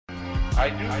I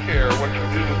do care what you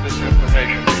do with this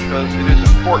information because it is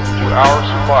important to our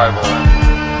survival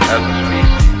as a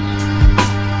species.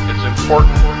 It's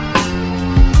important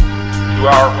to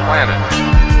our planet.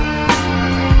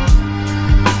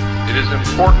 It is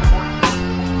important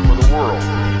for the world.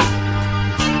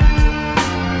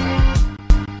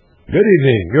 Good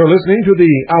evening. You're listening to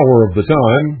the Hour of the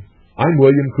Time. I'm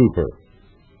William Cooper.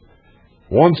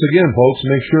 Once again, folks,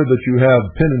 make sure that you have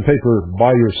pen and paper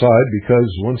by your side because,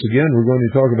 once again, we're going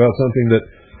to talk about something that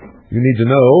you need to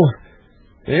know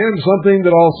and something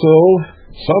that also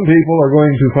some people are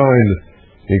going to find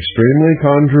extremely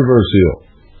controversial.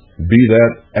 Be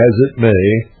that as it may,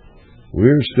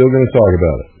 we're still going to talk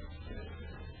about it.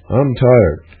 I'm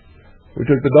tired. We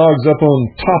took the dogs up on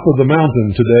top of the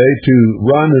mountain today to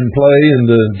run and play in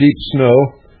the deep snow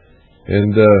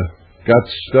and got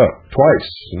stuck twice,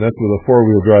 and that's with a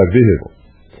four-wheel drive vehicle.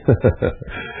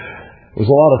 It was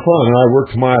a lot of fun, and I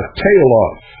worked my tail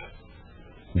off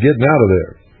getting out of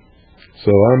there.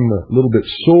 So I'm a little bit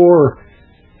sore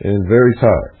and very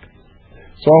tired.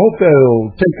 So I hope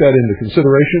they'll take that into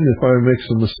consideration if I make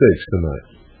some mistakes tonight.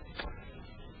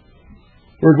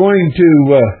 We're going to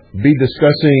be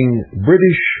discussing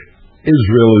British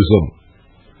Israelism,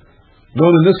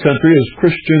 known in this country as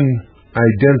Christian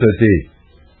identity.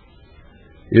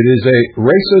 It is a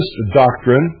racist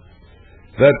doctrine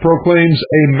that proclaims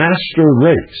a master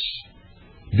race,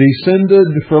 descended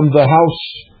from the house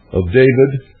of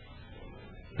David,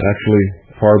 actually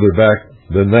farther back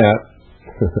than that.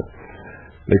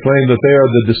 They claim that they are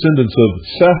the descendants of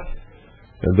Seth,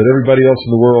 and that everybody else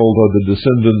in the world are the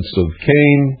descendants of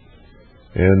Cain.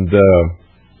 And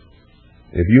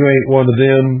if you ain't one of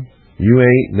them, you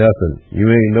ain't nothing. You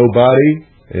ain't nobody,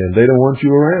 and they don't want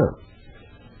you around.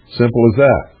 Simple as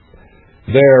that.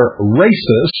 They're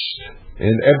racist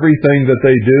in everything that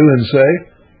they do and say,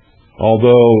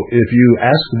 although if you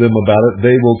ask them about it,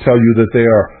 they will tell you that they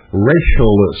are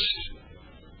racialist.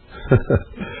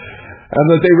 And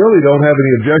that they really don't have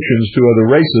any objections to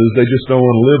other races, they just don't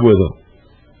want to live with them.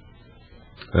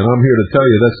 And I'm here to tell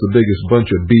you that's the biggest bunch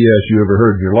of BS you ever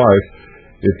heard in your life.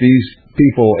 If these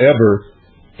people ever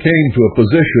came to a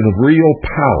position of real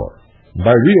power,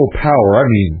 by real power I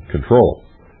mean control,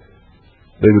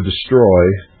 they would destroy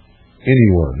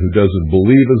anyone who doesn't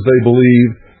believe as they believe,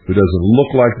 who doesn't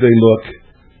look like they look,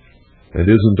 and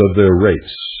isn't of their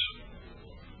race.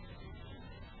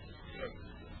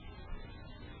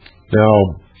 Now,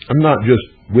 I'm not just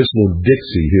whistling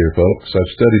Dixie here, folks.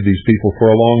 I've studied these people for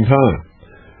a long time.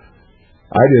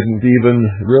 I didn't even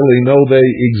really know they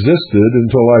existed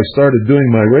until I started doing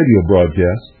my radio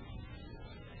broadcast.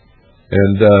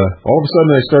 And all of a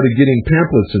sudden I started getting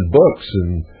pamphlets and books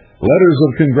and letters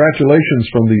of congratulations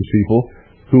from these people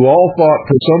who all thought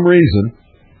for some reason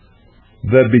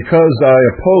that because I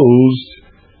opposed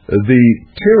the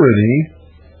tyranny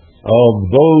of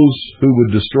those who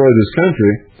would destroy this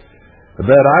country,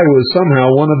 that I was somehow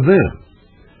one of them.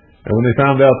 And when they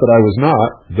found out that I was not,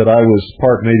 that I was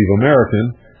part Native American,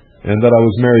 and that I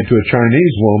was married to a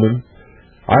Chinese woman,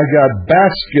 I got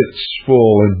baskets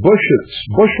full and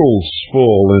bushels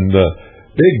full and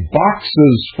big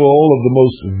boxes full of the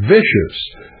most vicious,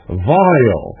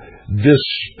 vile,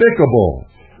 despicable,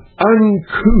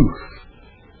 uncouth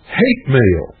hate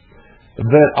mail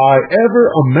that I ever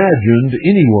imagined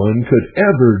anyone could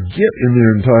ever get in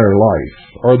their entire life,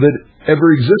 or that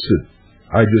ever existed.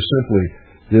 I just simply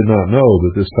did not know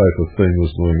that this type of thing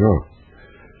was going on.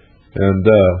 And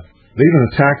they even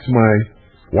attacked my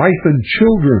wife and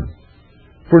children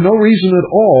for no reason at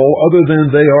all other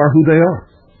than they are who they are.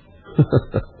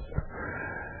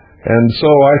 And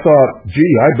so I thought,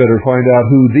 gee, I better find out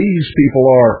who these people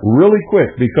are really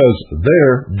quick because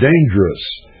they're dangerous.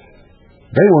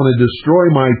 They want to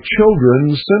destroy my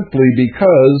children simply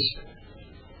because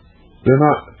they're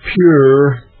not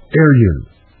pure Aryan.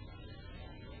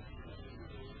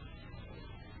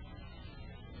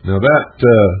 Now that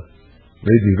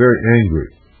made me very angry,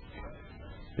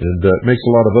 and makes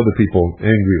a lot of other people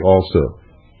angry also.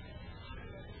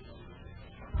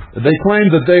 They claim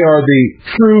that they are the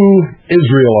true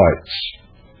Israelites.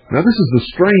 Now this is the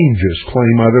strangest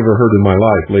claim I've ever heard in my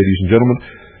life, ladies and gentlemen,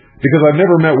 because I've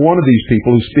never met one of these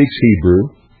people who speaks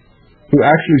Hebrew, who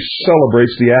actually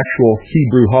celebrates the actual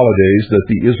Hebrew holidays that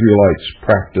the Israelites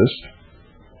practiced.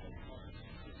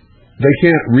 They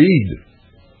can't read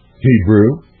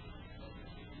Hebrew,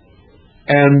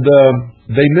 and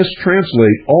they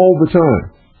mistranslate all the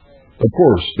time. Of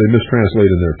course, they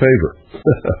mistranslate in their favor.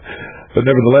 But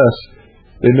nevertheless,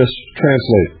 they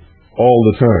mistranslate all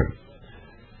the time.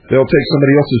 They'll take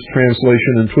somebody else's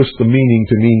translation and twist the meaning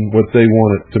to mean what they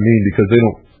want it to mean because they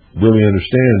don't really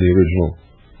understand the original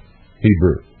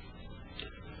Hebrew.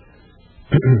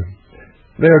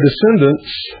 They are descendants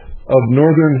of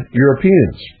Northern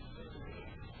Europeans.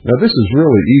 Now, this is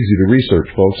really easy to research,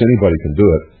 folks. Anybody can do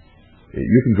it.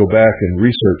 You can go back and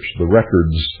research the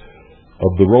records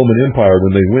of the Roman Empire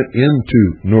when they went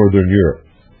into Northern Europe,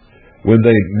 when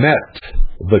they met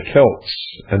the Celts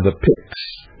and the Picts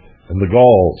and the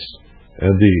Gauls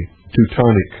and the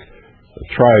Teutonic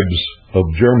tribes of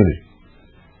Germany.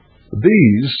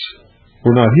 These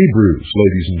were not Hebrews,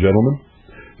 ladies and gentlemen.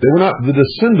 They were not the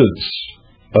descendants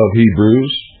of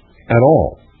Hebrews at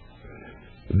all.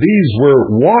 These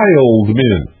were wild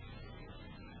men.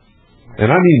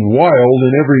 And I mean wild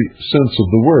in every sense of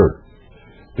the word.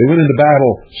 They went into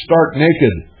battle stark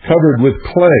naked, covered with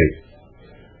clay.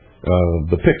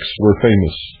 The Picts were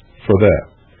famous for that.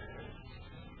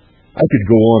 I could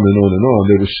go on and on and on.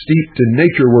 They were steeped in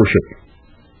nature worship.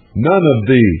 None of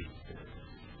the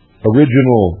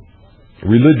original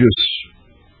religious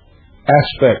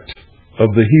aspect of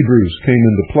the Hebrews came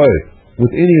into play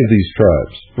with any of these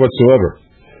tribes whatsoever.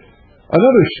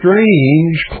 Another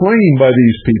strange claim by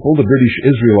these people, the British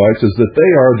Israelites, is that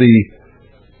they are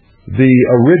the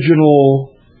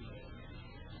original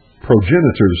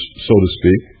progenitors, so to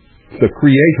speak, the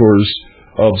creators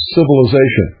of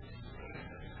civilization.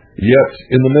 Yet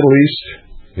in the Middle East,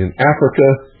 in Africa,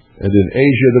 and in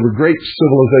Asia, there were great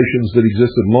civilizations that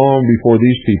existed long before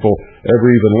these people ever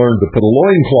even learned to put a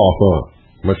loincloth on,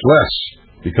 much less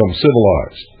become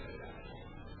civilized.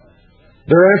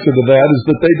 Their answer to that is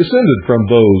that they descended from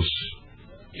those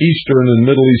Eastern and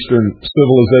Middle Eastern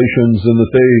civilizations, and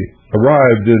that they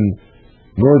arrived in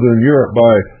Northern Europe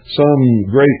by some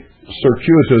great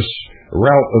circuitous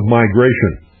route of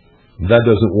migration. That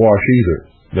doesn't wash either,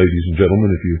 ladies and gentlemen.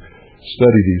 If you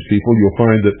study these people, you'll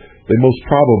find that they most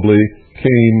probably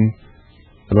came,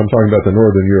 and I'm talking about the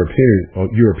Northern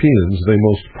Europeans, they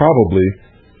most probably,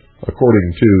 according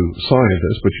to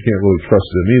scientists, but you can't really trust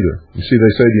them either. You see,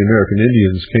 they say the American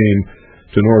Indians came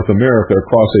to North America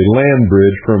across a land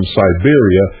bridge from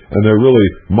Siberia, and they're really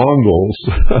Mongols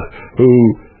who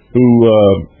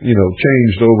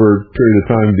changed over a period of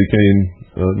time and became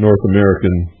North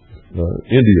American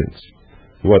Indians.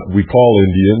 What we call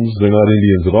Indians, they're not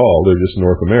Indians at all. They're just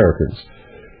North Americans.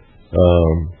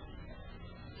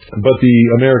 But the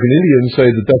American Indians say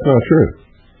that that's not true.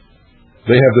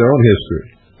 They have their own history,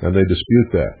 and they dispute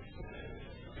that.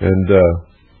 And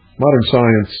modern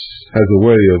science has a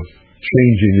way of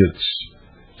changing its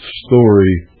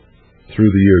story through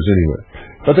the years anyway.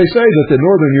 But they say that the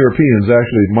Northern Europeans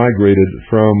actually migrated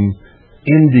from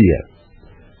India.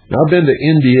 Now, I've been to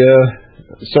India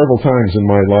several times in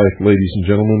my life, ladies and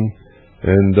gentlemen,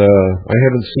 and I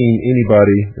haven't seen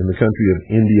anybody in the country of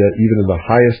India, even in the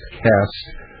highest caste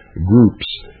groups,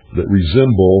 that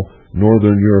resemble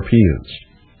Northern Europeans.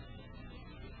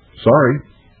 Sorry,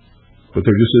 but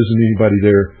there just isn't anybody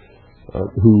there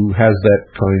who has that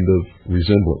kind of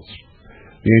resemblance.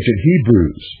 The ancient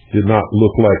Hebrews did not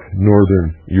look like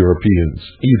Northern Europeans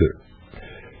either.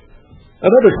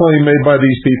 Another claim made by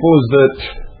these people is that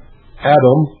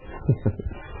Adam,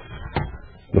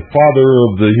 the father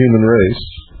of the human race,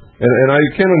 and I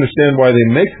can't understand why they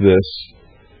make this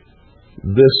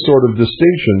sort of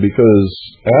distinction, because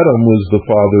Adam was the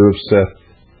father of Seth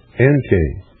and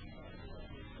Cain.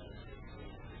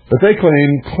 But they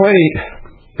claim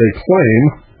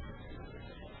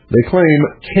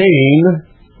Cain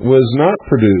was not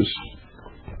produced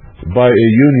by a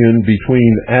union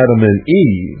between Adam and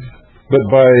Eve, but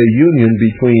by a union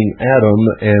between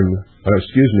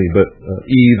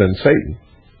Eve and Satan.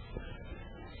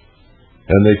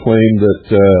 And they claim that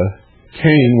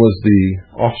Cain was the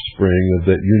offspring of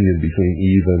that union between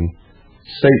Eve and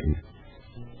Satan.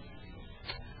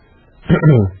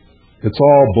 It's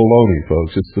all baloney,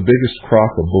 folks. It's the biggest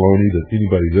crock of baloney that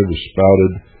anybody's ever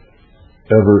spouted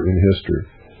ever in history.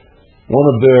 One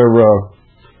of their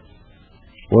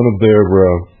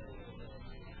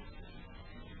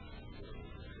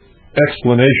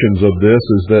explanations of this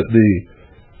is that the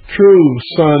true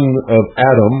son of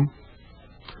Adam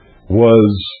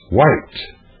was white,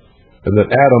 and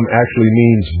that Adam actually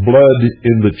means blood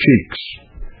in the cheeks.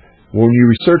 When you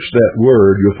research that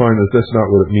word, you'll find that that's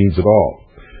not what it means at all.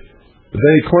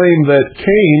 They claim that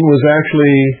Cain was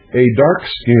actually a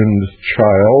dark-skinned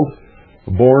child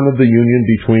born of the union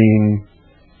between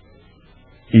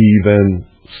Eve and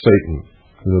Satan.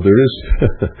 There is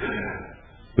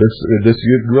this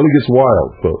really gets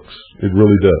wild, folks. It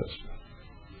really does.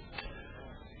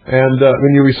 And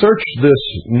when you research this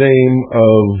name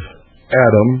of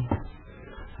Adam,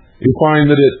 you find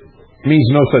that it means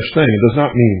no such thing. It does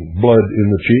not mean blood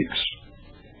in the cheeks.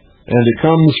 And it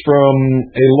comes from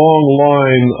a long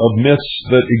line of myths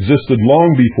that existed long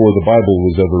before the Bible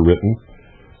was ever written,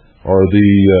 or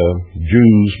the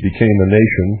Jews became a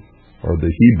nation, or the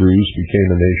Hebrews became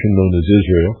a nation known as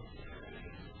Israel.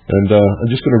 And I'm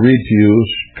just going to read to you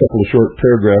a couple of short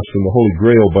paragraphs from the Holy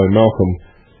Grail by Malcolm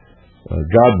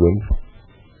Godwin,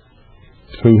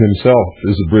 who himself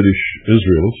is a British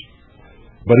Israelist,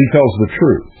 but he tells the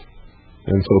truth.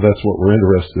 And so that's what we're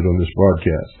interested in on this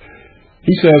broadcast.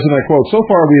 He says, and I quote, "So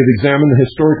far we have examined the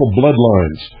historical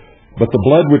bloodlines, but the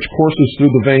blood which courses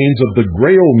through the veins of the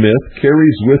Grail myth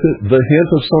carries with it the hint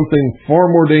of something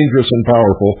far more dangerous and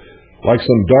powerful, like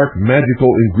some dark magical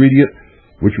ingredient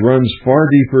which runs far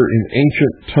deeper in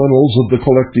ancient tunnels of the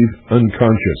collective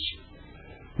unconscious.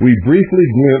 We briefly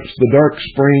glimpse the dark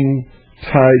spring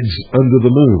tides under the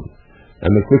moon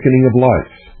and the quickening of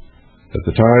life. At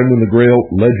the time when the Grail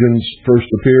legends first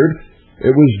appeared, it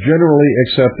was generally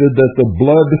accepted that the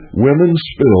blood women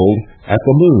spilled at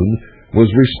the moon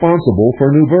was responsible for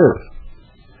new birth.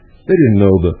 They didn't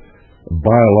know the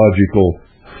biological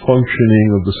functioning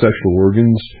of the sexual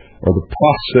organs or the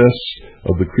process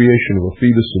of the creation of a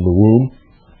fetus in the womb.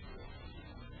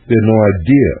 They had no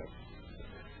idea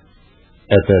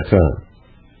at that time.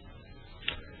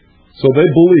 So they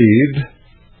believed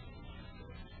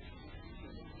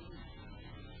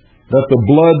that the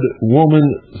blood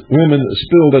women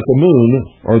spilled at the moon,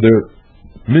 or their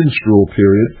menstrual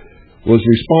period, was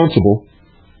responsible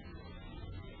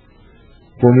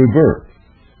for new birth.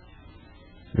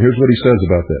 Here's what he says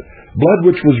about that. Blood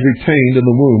which was retained in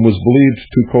the womb was believed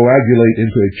to coagulate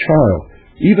into a child.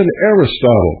 Even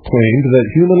Aristotle claimed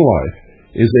that human life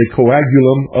is a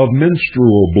coagulum of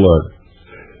menstrual blood,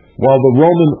 while the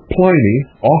Roman Pliny,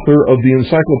 author of the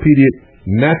Encyclopedic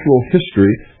Natural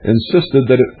History, insisted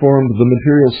that it formed the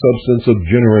material substance of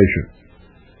generation.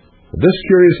 This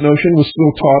curious notion was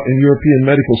still taught in European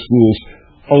medical schools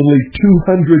only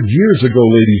 200 years ago,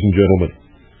 ladies and gentlemen.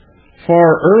 Far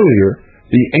earlier,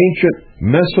 the ancient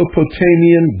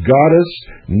Mesopotamian goddess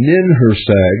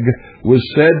Ninhursag was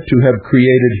said to have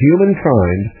created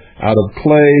humankind out of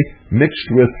clay mixed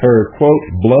with her, quote,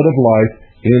 blood of life,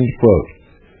 end quote.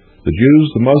 The Jews,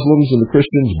 the Muslims, and the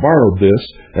Christians borrowed this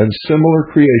and similar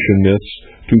creation myths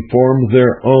to form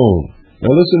their own. Now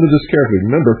listen to this carefully.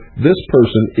 Remember, this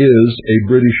person is a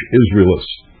British Israelist.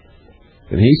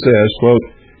 And he says, quote,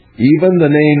 even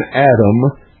the name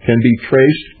Adam can be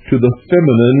traced to the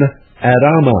feminine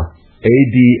Adama,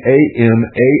 A-D-A-M-A-H,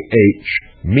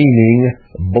 meaning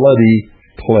bloody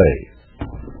clay.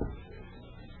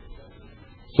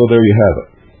 So there you have it.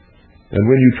 And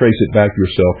when you trace it back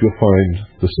yourself, you'll find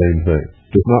the same thing.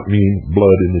 It does not mean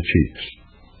blood in the cheeks.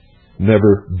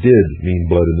 Never did mean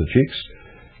blood in the cheeks.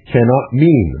 Cannot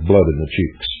mean blood in the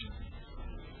cheeks.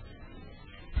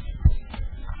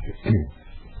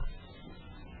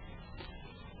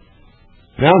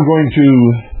 Now I'm going to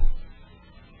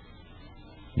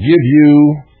give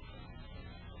you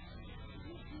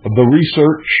the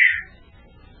research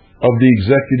of the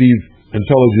Executive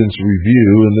Intelligence Review,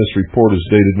 and this report is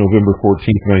dated November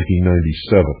 14th,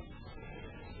 1997.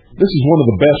 This is one of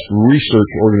the best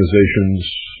research organizations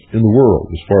in the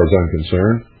world, as far as I'm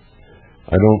concerned.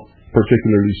 I don't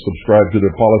particularly subscribe to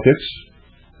their politics,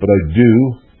 but I do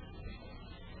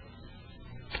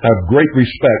have great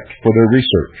respect for their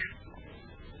research,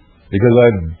 because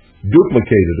I've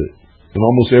duplicated it in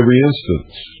almost every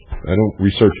instance. I don't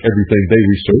research everything they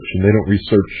research, and they don't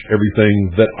research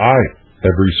everything that I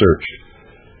have researched.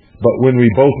 But when we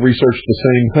both research the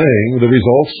same thing, the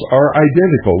results are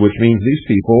identical, which means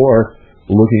these people are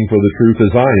looking for the truth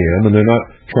as I am, and they're not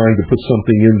trying to put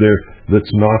something in there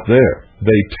that's not there.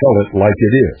 They tell it like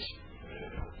it is.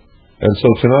 And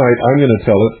so tonight, I'm going to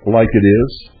tell it like it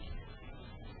is.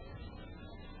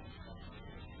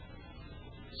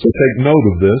 So take note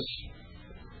of this.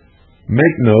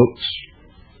 Make notes.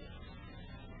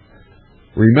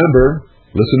 Remember,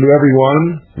 listen to everyone,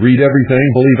 read everything,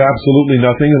 believe absolutely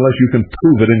nothing unless you can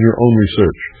prove it in your own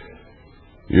research.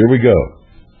 Here we go.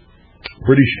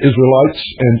 British Israelites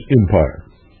and Empire.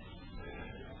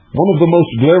 One of the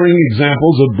most glaring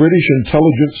examples of British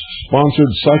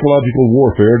intelligence-sponsored psychological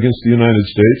warfare against the United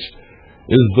States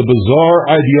is the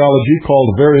bizarre ideology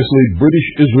called variously British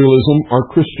Israelism or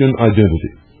Christian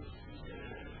identity.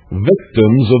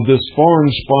 Victims of this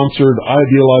foreign-sponsored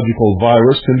ideological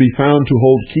virus can be found to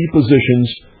hold key positions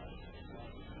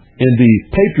in the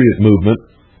Patriot movement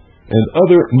and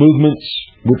other movements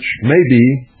which may be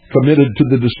committed to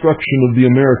the destruction of the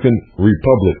American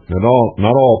Republic.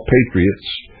 Not all patriots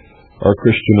are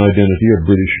Christian identity or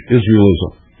British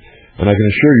Israelism. And I can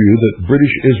assure you that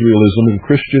British Israelism and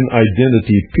Christian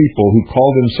identity people who call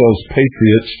themselves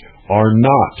patriots are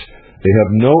not. They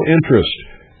have no interest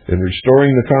in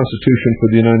restoring the Constitution for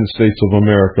the United States of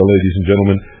America, ladies and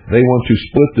gentlemen. They want to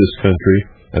split this country,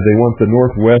 and they want the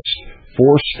Northwest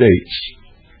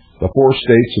the four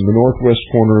states in the northwest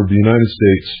corner of the United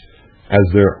States as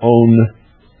their own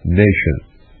nation.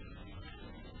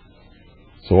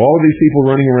 So all of these people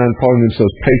running around calling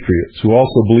themselves patriots, who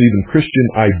also believe in Christian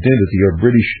identity or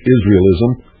British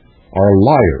Israelism, are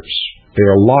liars. They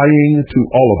are lying to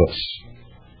all of us.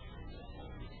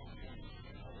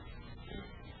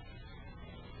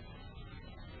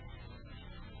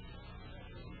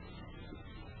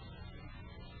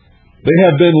 They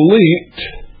have been linked,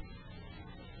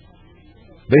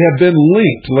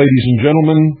 ladies and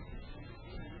gentlemen,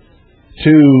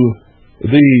 to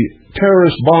the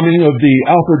terrorist bombing of the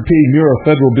Alfred P. Murrah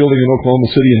Federal Building in Oklahoma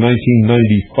City in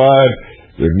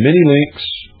 1995. There are many links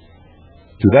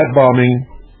to that bombing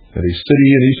at a city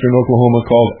in eastern Oklahoma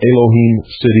called Elohim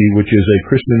City, which is a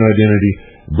Christian identity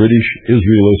British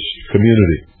Israelist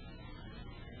community.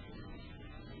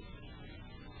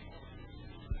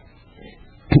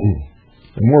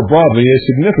 And more broadly, a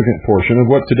significant portion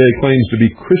of what today claims to be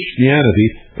Christianity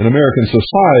in American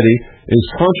society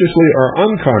is consciously or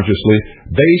unconsciously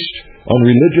based on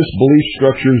religious belief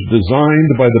structures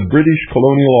designed by the British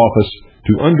colonial office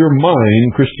to undermine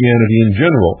Christianity in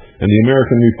general and the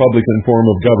American Republican form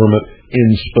of government in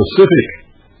specific.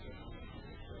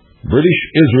 British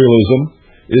Israelism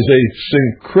is a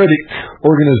syncretic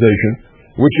organization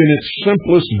which in its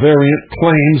simplest variant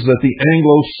claims that the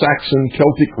Anglo-Saxon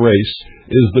Celtic race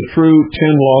is the true 10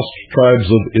 lost tribes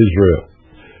of Israel,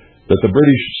 that the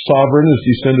British sovereign is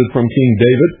descended from King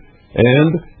David,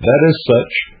 and that as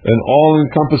such, an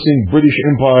all-encompassing British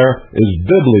Empire is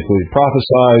biblically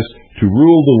prophesied to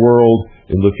rule the world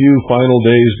in the few final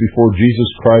days before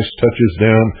Jesus Christ touches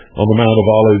down on the Mount of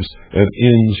Olives and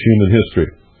ends human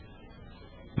history.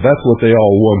 That's what they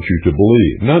all want you to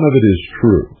believe. None of it is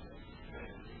true.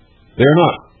 They are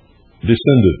not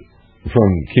descended from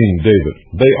King David.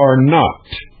 They are not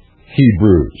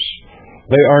Hebrews.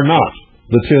 They are not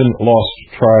the 10 lost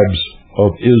tribes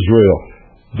of Israel.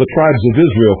 The tribes of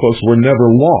Israel, folks, were never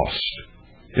lost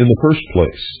in the first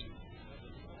place,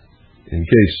 in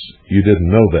case you didn't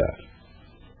know that.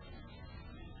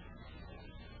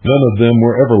 None of them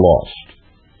were ever lost.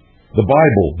 The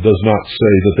Bible does not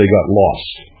say that they got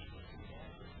lost.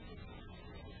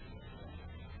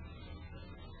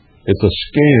 It's a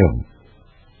scam.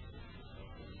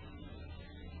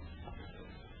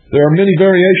 There are many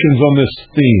variations on this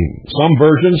theme. Some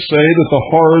versions say that the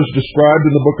horrors described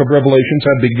in the book of Revelations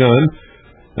have begun,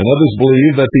 and others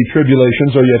believe that the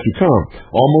tribulations are yet to come.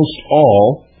 Almost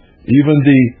all, even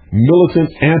the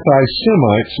militant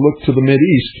anti-Semites, look to the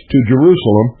Mideast, to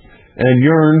Jerusalem, and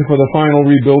yearn for the final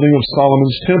rebuilding of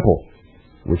Solomon's temple,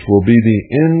 which will be the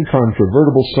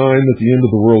incontrovertible sign that the end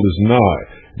of the world is nigh.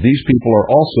 These people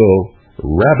are also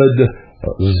rabid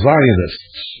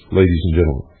Zionists, ladies and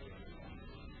gentlemen.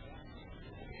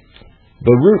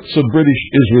 The roots of British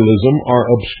Israelism are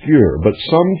obscure, but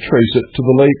some trace it to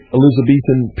the late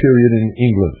Elizabethan period in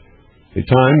England, a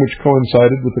time which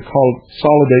coincided with the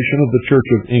consolidation of the Church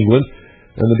of England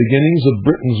and the beginnings of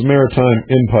Britain's maritime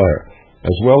empire,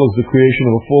 as well as the creation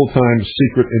of a full-time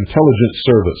secret intelligence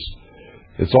service.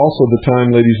 It's also the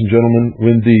time, ladies and gentlemen,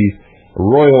 when the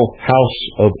Royal House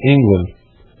of England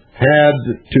had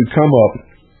to come up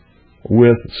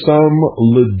with some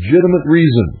legitimate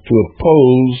reason to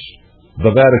oppose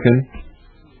the Vatican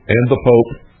and the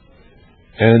Pope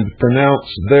and pronounce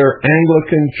their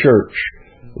Anglican Church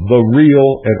the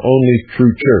real and only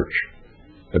true church.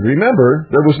 And remember,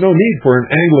 there was no need for an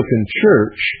Anglican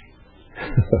Church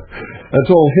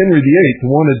until Henry VIII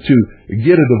wanted to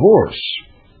get a divorce,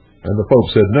 and the Pope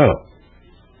said no.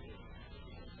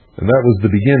 And that was the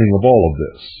beginning of all of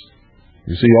this.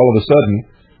 You see, all of a sudden,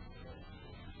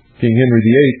 King Henry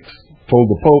VIII told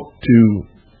the Pope to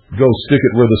go stick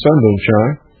it where the sun don't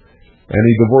shine, and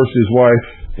he divorced his wife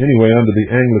anyway under the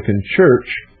Anglican Church.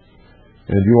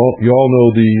 And you all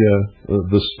know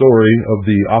the story of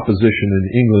the opposition in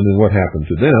England and what happened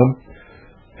to them.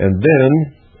 And then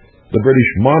the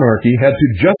British monarchy had to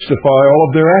justify all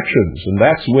of their actions, and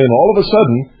that's when all of a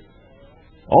sudden,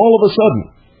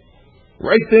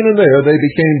 right then and there, they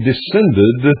became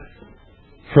descended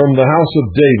from the house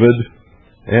of David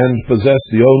and possessed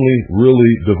the only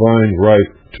really divine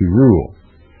right to rule.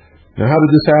 Now, how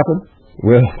did this happen?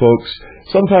 Well, folks,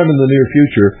 sometime in the near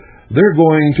future, they're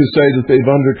going to say that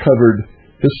they've uncovered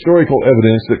historical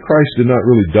evidence that Christ did not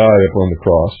really die upon the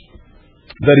cross,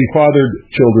 that he fathered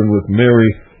children with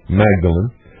Mary,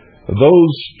 Magdalene.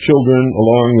 Those children,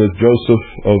 along with Joseph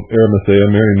of Arimathea,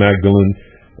 Mary Magdalene,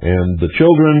 and the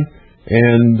children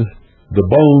and the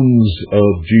bones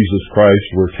of Jesus Christ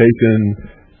were taken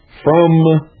from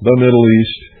the Middle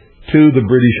East to the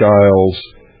British Isles,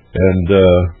 and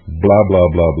blah, blah,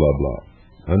 blah, blah, blah.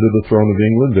 Under the throne of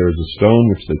England, there is a stone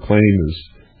which they claim is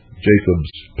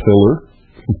Jacob's pillar.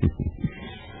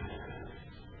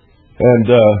 And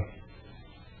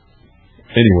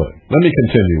anyway, let me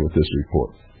continue with this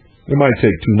report. It might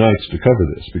take 2 nights to cover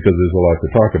this because there's a lot to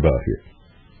talk about here.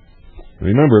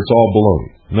 Remember, it's all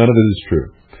baloney. None of it is true.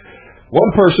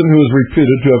 One person who is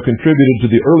reputed to have contributed to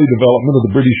the early development of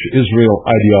the British Israel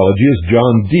ideology is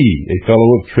John Dee, a fellow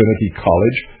of Trinity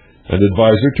College and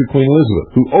advisor to Queen Elizabeth,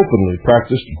 who openly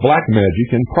practiced black magic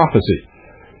and prophecy.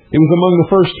 He was among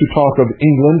the first to talk of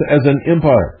England as an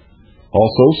empire.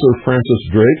 Also, Sir Francis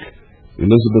Drake,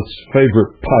 Elizabeth's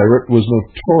favorite pirate, was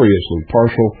notoriously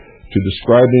partial to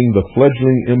describing the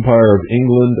fledgling empire of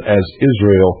England as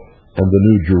Israel and the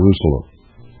New Jerusalem.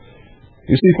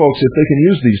 You see, folks, if they can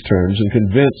use these terms and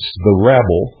convince the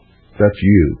rabble, that's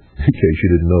you, in case you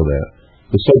didn't know that.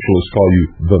 The socialists call you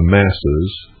the masses.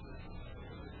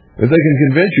 If they can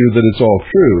convince you that it's all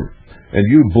true, and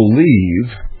you believe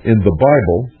in the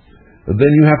Bible,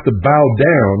 then you have to bow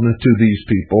down to these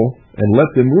people and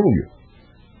let them rule you.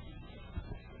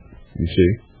 You see,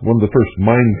 one of the first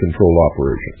mind control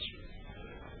operations.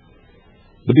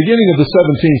 The beginning of the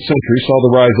 17th century saw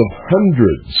the rise of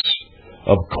hundreds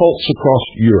of cults across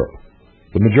Europe.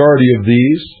 The majority of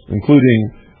these, including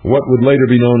what would later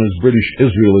be known as British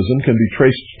Israelism, can be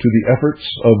traced to the efforts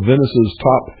of Venice's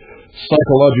top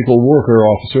psychological warfare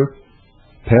officer,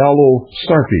 Paolo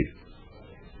Sarpi.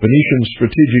 Venetian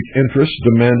strategic interests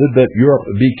demanded that Europe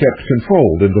be kept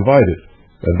controlled and divided,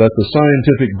 and that the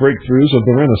scientific breakthroughs of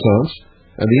the Renaissance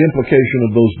and the implication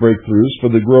of those breakthroughs for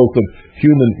the growth of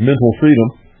human mental freedom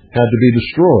had to be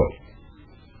destroyed.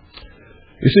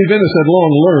 You see, Venice had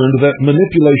long learned that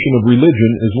manipulation of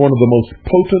religion is one of the most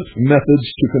potent methods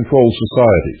to control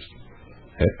societies.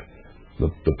 Heck,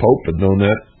 the Pope had known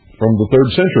that from the 3rd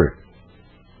century,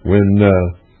 when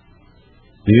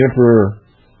the Emperor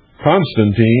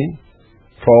Constantine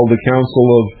called the Council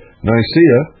of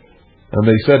Nicaea, and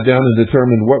they sat down and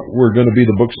determined what were going to be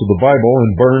the books of the Bible,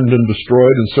 and burned and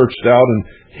destroyed and searched out and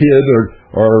hid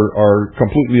or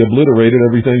completely obliterated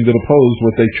everything that opposed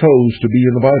what they chose to be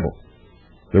in the Bible.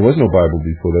 There was no Bible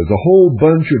before that. There's a whole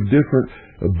bunch of different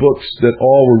books that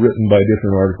all were written by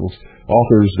different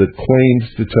authors that claimed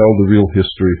to tell the real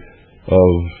history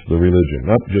of the religion.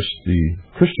 Not just the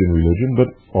Christian religion, but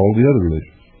all the other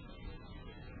religions.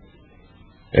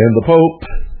 And the Pope,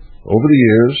 over the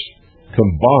years,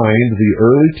 combined the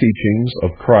early teachings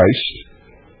of Christ,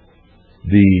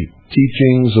 the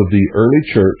teachings of the early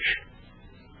church,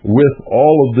 with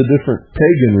all of the different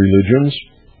pagan religions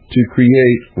to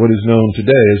create what is known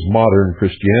today as modern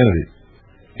Christianity.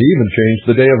 He even changed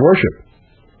the day of worship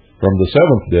from the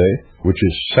 7th day, which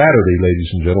is Saturday,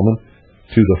 ladies and gentlemen,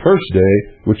 to the first day,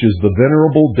 which is the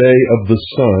venerable day of the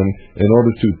sun, in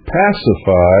order to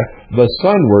pacify the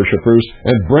sun worshippers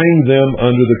and bring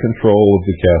them under the control of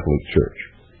the Catholic Church.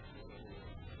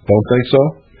 Don't think so?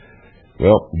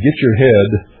 Well, get your head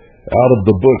out of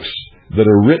the books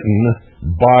that are written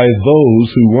by those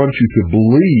who want you to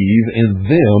believe in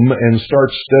them and start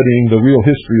studying the real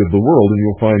history of the world, and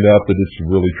you'll find out that it's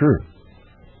really true.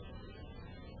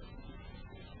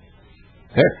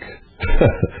 Heck,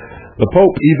 the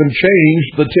Pope even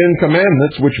changed the 10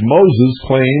 Commandments which Moses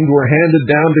claimed were handed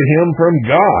down to him from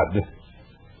God.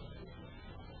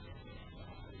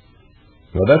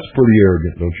 Now that's pretty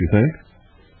arrogant, don't you think?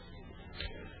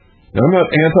 Now, I'm not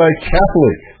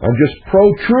anti-Catholic. I'm just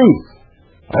pro-truth.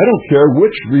 I don't care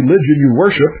which religion you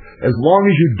worship, as long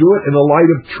as you do it in the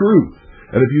light of truth.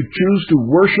 And if you choose to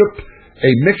worship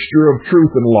a mixture of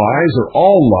truth and lies, or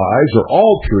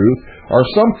all truth, or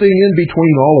something in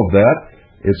between all of that,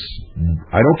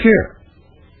 I don't care.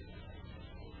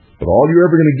 But all you're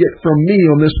ever going to get from me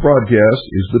on this broadcast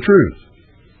is the truth.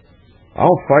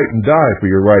 I'll fight and die for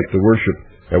your right to worship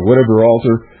at whatever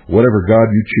altar, whatever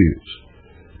God you choose.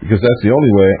 Because that's the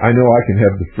only way I know I can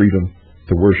have the freedom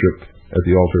to worship at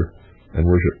the altar and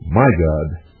worship my God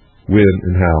when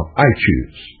and how I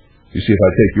choose. You see, if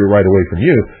I take your right away from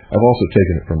you, I've also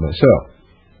taken it from myself.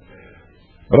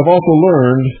 But I've also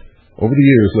learned over the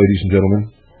years, ladies and gentlemen,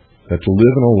 that to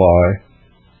live in a lie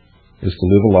is to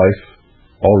live a life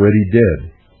already dead.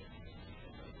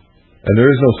 And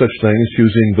there is no such thing as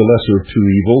choosing the lesser of two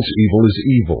evils. Evil is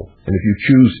evil. And if you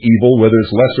choose evil, whether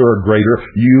it's lesser or greater,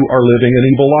 you are living an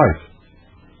evil life.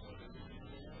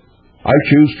 I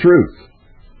choose truth.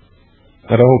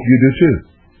 And I hope you do too.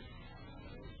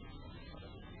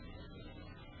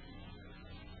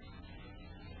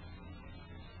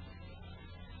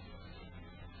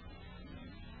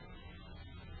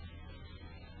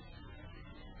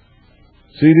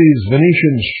 See, these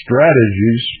Venetian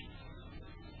strategies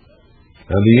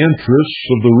and the interests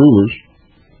of the rulers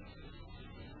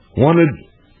wanted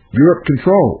Europe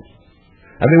controlled.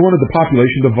 And they wanted the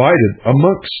population divided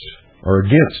amongst, or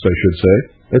against, I should say,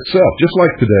 itself, just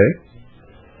like today.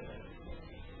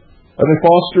 And they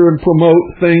foster and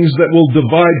promote things that will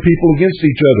divide people against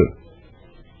each other.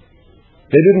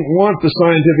 They didn't want the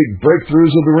scientific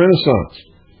breakthroughs of the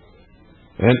Renaissance.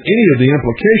 And any of the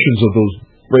implications of those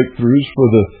breakthroughs for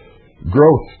the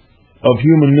growth of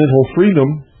human mental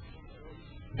freedom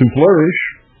to flourish,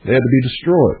 they had to be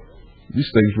destroyed. These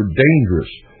things were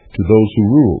dangerous to those who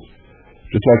ruled.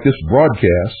 Just like this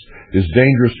broadcast is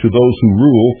dangerous to those who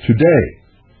rule today.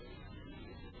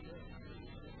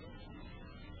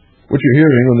 What you're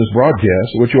hearing on this broadcast,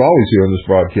 what you always hear on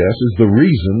this broadcast, is the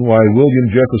reason why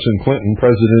William Jefferson Clinton,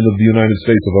 President of the United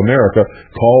States of America,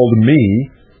 called me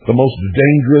the most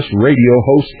dangerous radio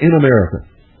host in America.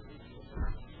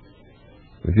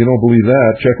 If you don't believe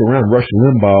that, check around. Rush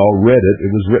Limbaugh read it.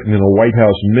 It was written in a White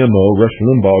House memo. Rush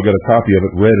Limbaugh got a copy of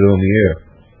it, read it on the air,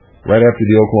 right after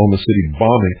the Oklahoma City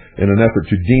bombing, in an effort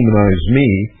to demonize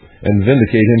me and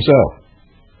vindicate himself.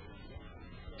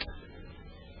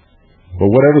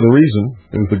 But whatever the reason,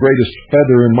 it was the greatest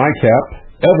feather in my cap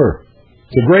ever.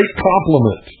 It's a great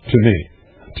compliment to me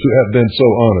to have been so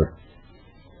honored.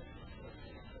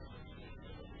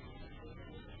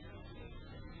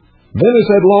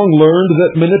 Venice had long learned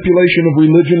that manipulation of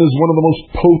religion is one of the most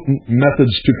potent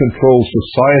methods to control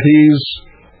societies.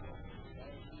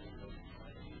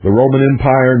 The Roman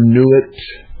Empire knew it,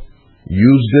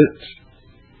 used it.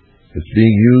 It's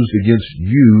being used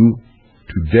against you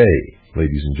today,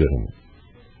 ladies and gentlemen.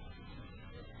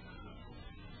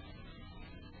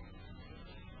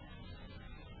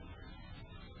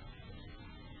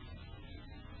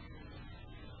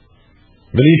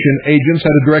 Venetian agents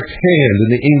had a direct hand in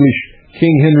the English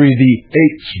King Henry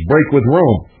VIII's break with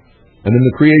Rome, and in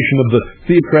the creation of the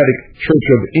Theocratic Church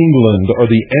of England, or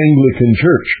the Anglican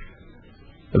Church.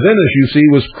 Venice, you see,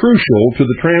 was crucial to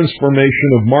the transformation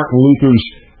of Martin Luther's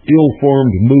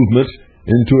ill-formed movement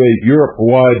into a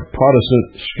Europe-wide Protestant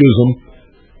schism,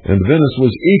 and Venice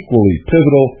was equally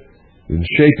pivotal in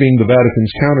shaping the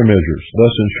Vatican's countermeasures,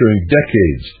 thus ensuring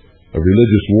decades of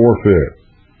religious warfare.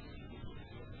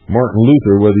 Martin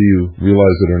Luther, whether you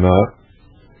realize it or not,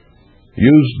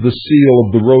 used the seal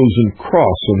of the Rose and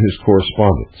Cross on his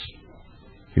correspondence.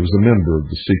 He was a member of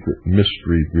the secret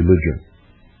mystery religion,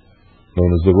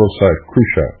 known as the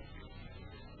Rosicruciate.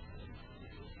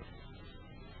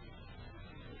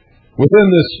 Within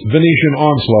this Venetian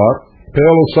onslaught,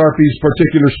 Paolo Sarpi's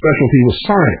particular specialty was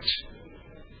science.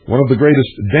 One of the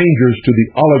greatest dangers to the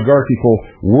oligarchical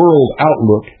world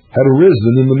outlook had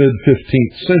arisen in the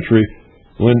mid-15th century,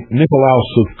 when Nicolaus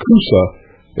of Cusa,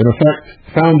 in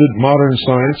effect, founded modern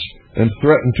science and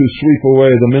threatened to sweep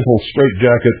away the mental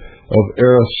straitjacket of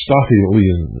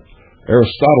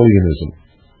Aristotelianism.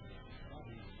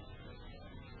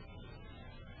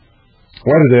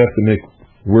 Why do they have to make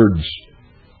words?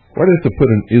 Why do they have to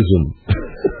put an ism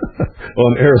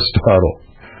on Aristotle?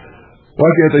 Why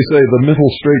can't they say the mental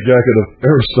straitjacket of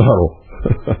Aristotle?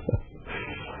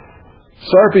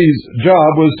 Sarpi's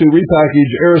job was to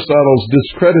repackage Aristotle's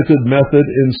discredited method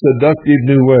in seductive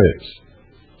new ways.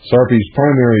 Sarpi's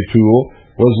primary tool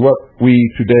was what we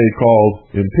today call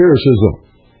empiricism,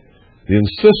 the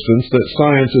insistence that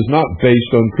science is not based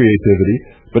on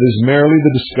creativity, but is merely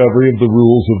the discovery of the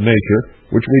rules of nature,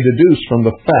 which we deduce from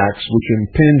the facts which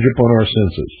impinge upon our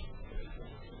senses.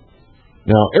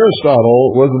 Now,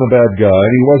 Aristotle wasn't a bad guy,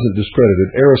 and he wasn't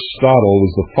discredited. Aristotle was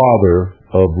the father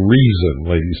of reason,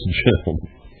 ladies and gentlemen,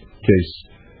 in case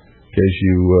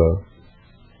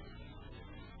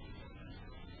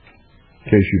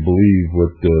you believe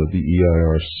what the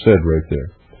EIR said right there.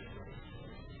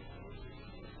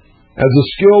 As a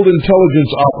skilled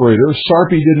intelligence operator,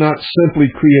 Sarpi did not simply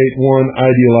create one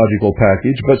ideological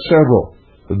package, but several.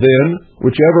 Then,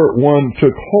 whichever one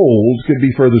took hold could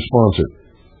be further sponsored.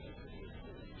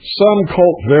 Some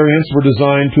cult variants were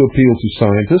designed to appeal to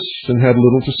scientists and had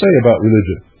little to say about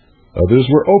religion. Others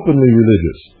were openly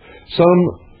religious. Some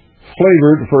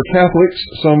flavored for Catholics,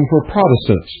 some for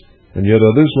Protestants, and yet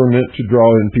others were meant to draw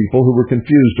in people who were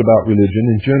confused about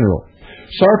religion in general.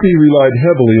 Sarpi relied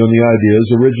heavily on the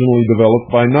ideas originally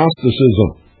developed by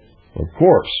Gnosticism. Of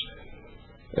course,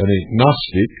 and a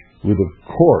Gnostic would, of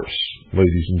course,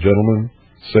 ladies and gentlemen,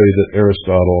 say that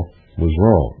Aristotle was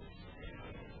wrong.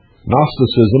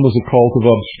 Gnosticism was a cult of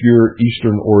obscure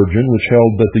Eastern origin which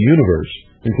held that the universe,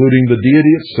 including the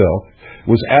deity itself,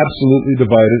 was absolutely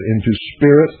divided into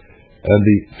spirit and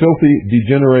the filthy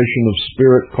degeneration of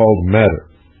spirit called matter.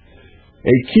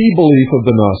 A key belief of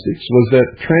the Gnostics was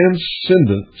that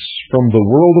transcendence from the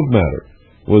world of matter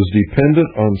was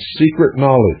dependent on secret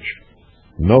knowledge.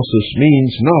 Gnosis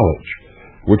means knowledge,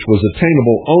 which was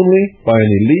attainable only by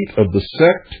an elite of the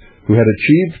sect who had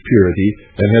achieved purity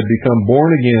and had become born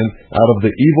again out of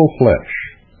the evil flesh.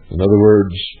 In other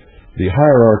words, the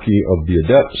hierarchy of the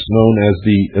adepts known as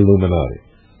the Illuminati.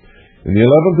 In the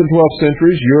 11th and 12th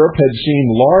centuries, Europe had seen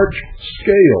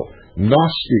large-scale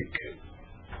Gnostic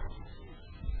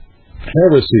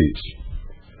heresies,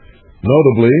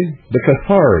 notably the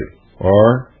Cathari,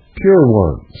 or pure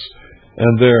ones,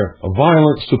 and their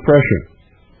violent suppression.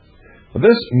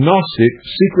 This Gnostic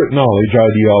secret knowledge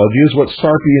ideology is what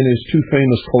Sarpi and his two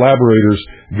famous collaborators,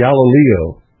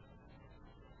 Galileo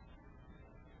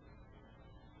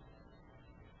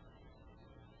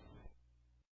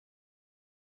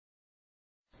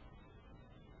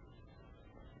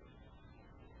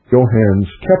Johannes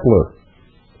Kepler.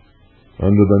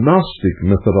 Under the Gnostic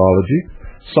methodology,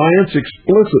 science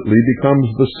explicitly becomes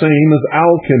the same as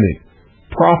alchemy,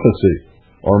 prophecy,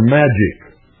 or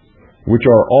magic, which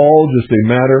are all just a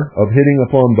matter of hitting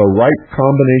upon the right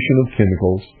combination of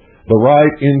chemicals, the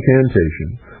right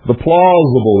incantation, the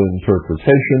plausible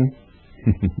interpretation,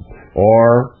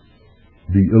 or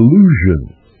the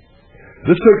illusion.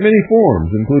 This took many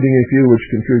forms, including a few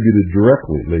which contributed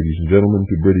directly, ladies and gentlemen,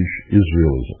 to British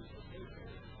Israelism.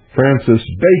 Francis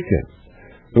Bacon,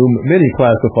 whom many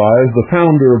classify as the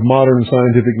founder of modern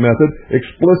scientific method,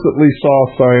 explicitly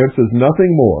saw science as nothing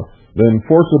more than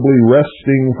forcibly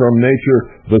wresting from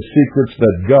nature the secrets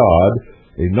that God,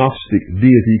 a Gnostic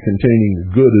deity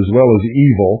containing good as well as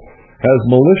evil,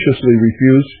 has maliciously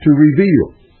refused to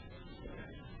reveal.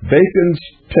 Bacon's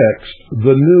text,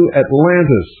 The New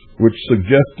Atlantis, which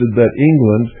suggested that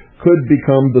England could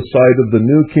become the site of the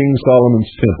new King Solomon's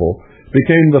Temple,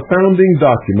 became the founding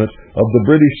document of the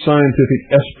British scientific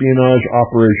espionage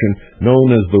operation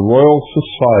known as the Royal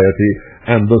Society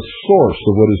and the source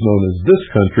of what is known as this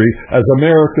country as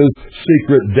America's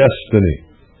secret destiny.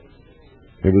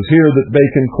 It was here that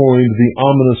Bacon coined the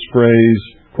ominous phrase,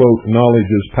 quote, knowledge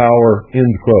is power,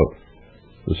 end quote.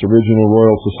 This original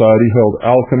Royal Society held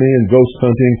alchemy and ghost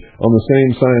hunting on the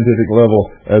same scientific level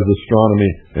as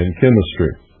astronomy and chemistry.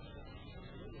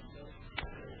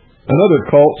 Another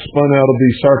cult spun out of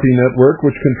the Sarpi network,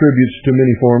 which contributes to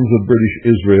many forms of British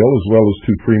Israel as well as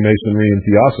to Freemasonry and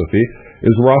Theosophy,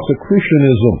 is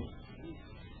Rosicrucianism.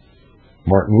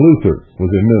 Martin Luther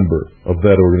was a member of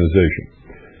that organization.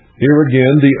 Here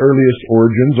again, the earliest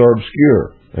origins are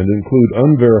obscure and include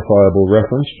unverifiable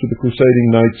reference to the crusading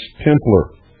Knights Templar,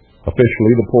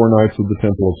 officially the Poor Knights of the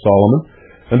Temple of Solomon,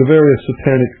 and to various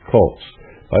satanic cults.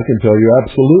 I can tell you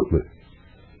absolutely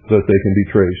that they can be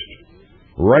traced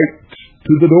right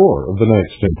to the door of the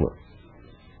Knights Templar.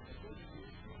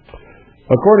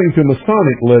 According to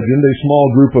Masonic legend, a small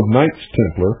group of Knights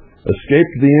Templar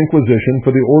escaped the Inquisition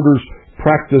for the order's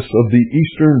practice of the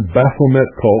Eastern Baphomet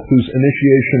cult, whose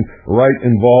initiation rite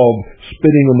involved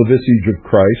spitting on the visage of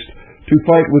Christ, to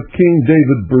fight with King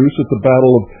David Bruce at the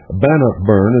Battle of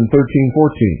Bannockburn in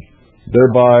 1314,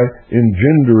 thereby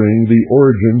engendering the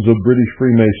origins of British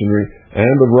Freemasonry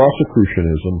and of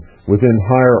Rosicrucianism. Within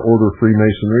higher order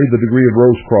Freemasonry, the degree of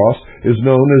Rose-Cross is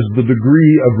known as the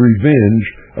degree of revenge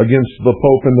against the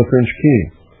Pope and the French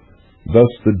king. Thus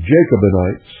the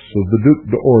Jacobinites of the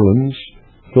Duc d'Orleans,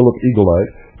 Philip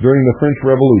Eaglite, during the French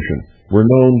Revolution were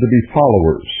known to be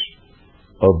followers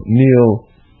of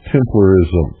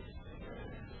Neo-Templarism.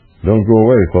 Don't go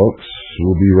away, folks.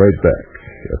 We'll be right back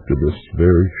after this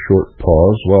very short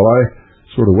pause while I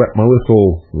sort of wet my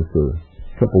whistle with a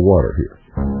cup of water here.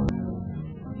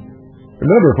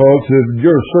 Remember, folks, if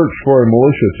you're search for a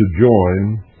militia to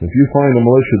join, if you find a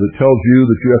militia that tells you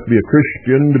that you have to be a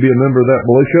Christian to be a member of that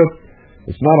militia,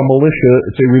 it's not a militia,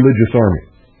 it's a religious army.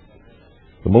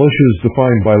 The militia is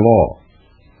defined by law.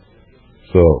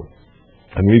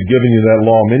 And we've given you that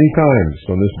law many times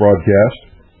on this broadcast.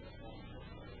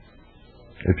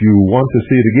 If you want to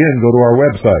see it again, go to our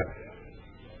website,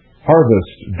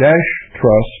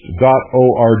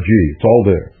 harvest-trust.org. It's all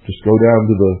there. Just go down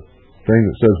to the thing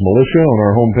that says militia on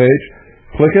our homepage,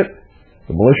 click it,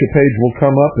 the militia page will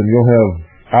come up and you'll have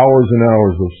hours and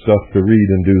hours of stuff to read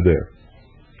and do there.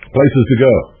 Places to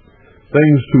go,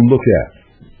 things to look at.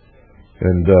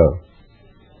 And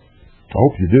I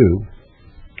hope you do.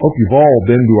 I hope you've all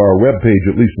been to our webpage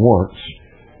at least once.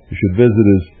 You should visit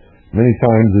as many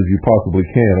times as you possibly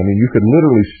can. I mean, you could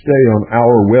literally stay on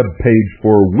our web page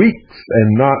for weeks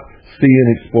and not see and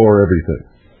explore everything.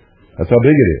 That's how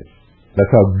big it is.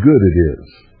 That's how good it is.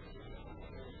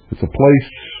 It's a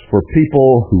place for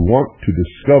people who want to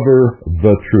discover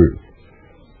the truth.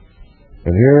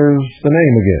 And here's the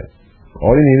name again.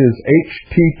 All you need is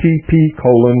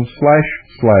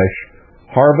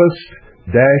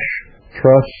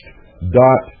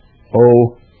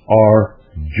http://harvest-trust.org.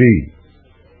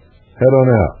 Head on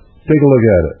out. Take a look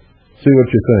at it. See what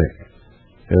you think.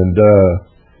 And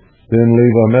then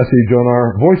leave a message on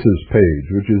our Voices page,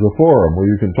 which is a forum where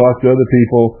you can talk to other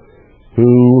people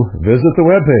who visit the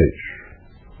webpage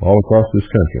all across this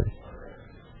country.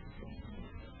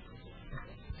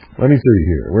 Let me see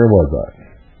here. Where was I?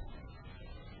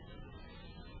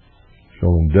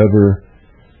 Shall endeavor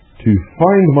to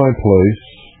find my place.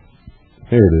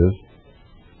 Here it is.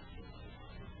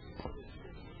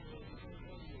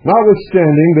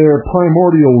 Notwithstanding their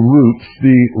primordial roots,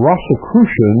 the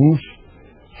Rosicrucians'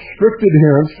 strict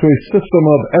adherence to a system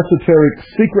of esoteric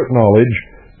secret knowledge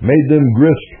made them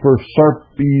grist for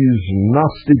Sarpi's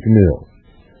Gnostic mill.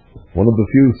 One of the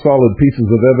few solid pieces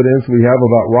of evidence we have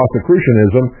about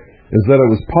Rosicrucianism is that it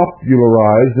was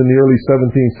popularized in the early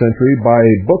 17th century by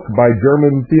a book by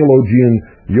German theologian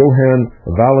Johann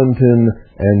Valentin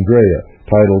Andrea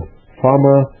titled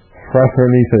Fama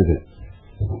Fraternitatis.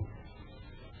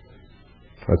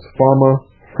 That's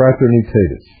Fama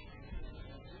Fraternitatis.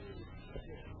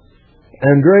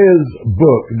 Andrea's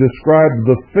book described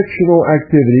the fictional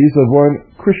activities of one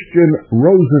Christian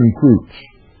Rosenkreutz,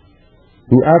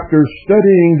 who after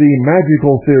studying the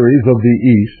magical theories of the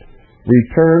East,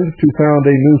 returned to found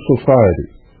a new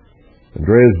society.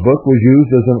 Andrea's book was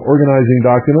used as an organizing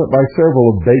document by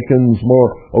several of Bacon's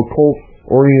more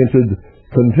occult-oriented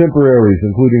contemporaries,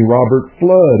 including Robert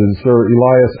Flood and Sir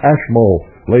Elias Ashmole,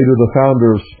 later the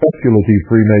founder of speculative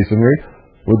Freemasonry,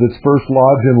 with its first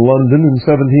lodge in London in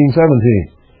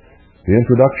 1717. The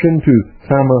introduction to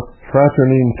Fama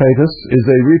Fraternitatis is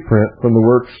a reprint from the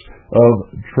works of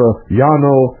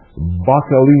Traiano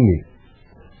Boccolini,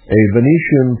 a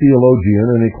Venetian theologian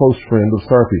and a close friend of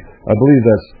Sarpi. I believe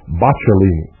that's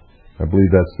Boccolini. I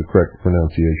believe that's the correct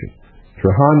pronunciation.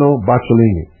 Traiano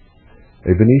Boccolini,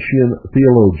 a Venetian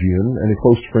theologian and a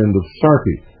close friend of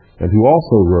Sarpi, and who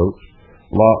also wrote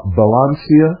La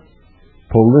Balancia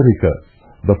Politica,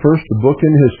 the first book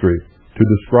in history to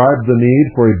describe the need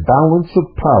for a balance of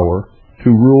power to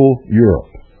rule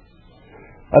Europe.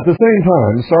 At the same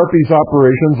time, Sarpi's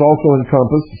operations also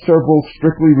encompassed several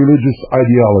strictly religious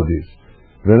ideologies.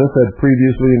 Venice had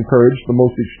previously encouraged the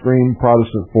most extreme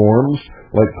Protestant forms,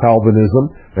 like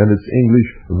Calvinism and its English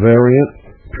variant,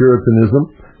 Puritanism,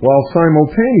 while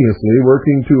simultaneously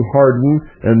working to harden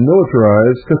and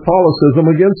militarize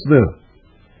Catholicism against them.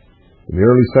 In the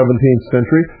early 17th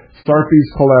century,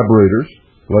 Sarpi's collaborators,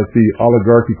 like the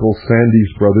oligarchical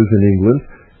Sandys brothers in England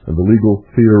and the legal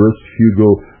theorist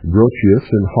Hugo Grotius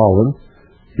in Holland,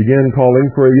 began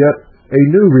calling for yet a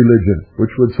new religion,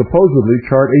 which would supposedly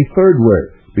chart a third way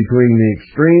between the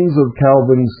extremes of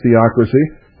Calvin's theocracy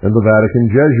and the Vatican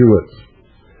Jesuits.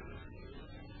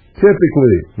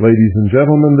 Typically, ladies and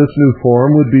gentlemen, this new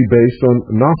form would be based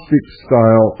on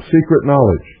Gnostic-style secret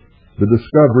knowledge, the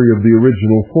discovery of the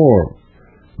original form,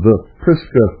 the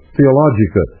Prisca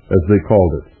Theologica, as they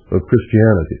called it, of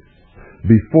Christianity,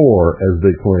 before, as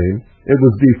they claim, it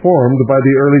was deformed by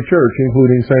the early church,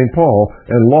 including St. Paul,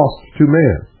 and lost to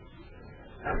man.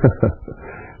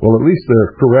 Well, at least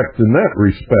they're correct in that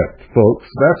respect, folks.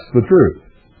 That's the truth.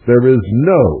 There is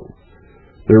no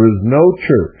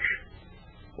church,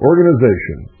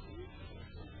 organization,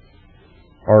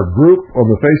 or group on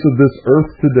the face of this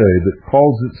earth today that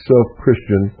calls itself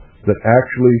Christian that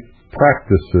actually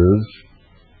practices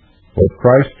what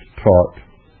Christ taught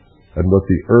and what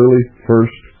the early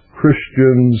first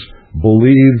Christians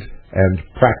believed and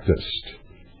practiced.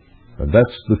 And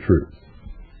that's the truth.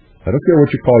 I don't care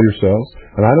what you call yourselves,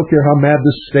 and I don't care how mad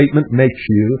this statement makes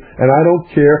you, and I don't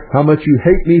care how much you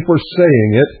hate me for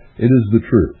saying it. It is the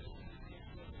truth.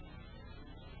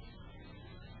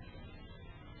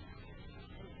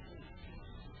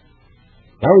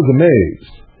 I was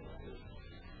amazed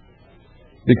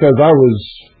because I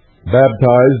was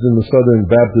baptized in the Southern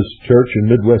Baptist Church in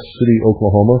Midwest City,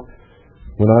 Oklahoma,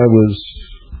 when I was,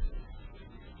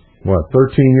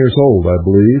 13 years old, I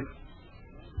believe.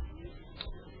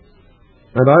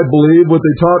 And I believed what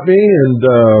they taught me and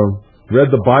read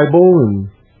the Bible and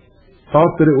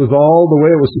thought that it was all the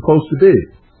way it was supposed to be.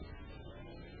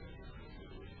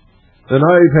 And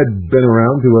I had been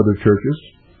around to other churches,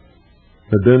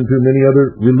 had been to many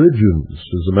other religions,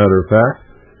 as a matter of fact,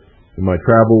 In my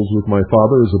travels with my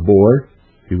father as a boy,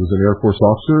 he was an Air Force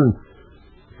officer, and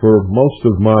for most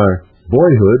of my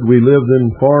boyhood, we lived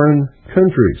in foreign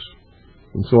countries.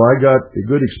 And so I got a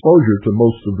good exposure to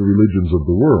most of the religions of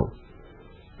the world.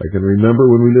 I can remember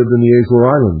when we lived in the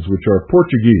Azores Islands, which are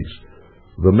Portuguese.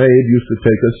 The maid used to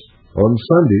take us on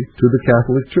Sunday to the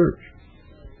Catholic Church.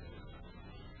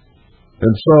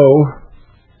 And so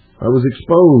I was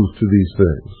exposed to these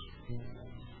things.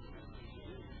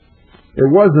 It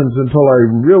wasn't until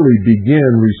I really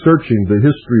began researching the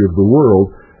history of the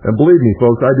world, and believe me,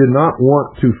 folks, I did not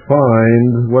want to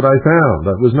find what I found.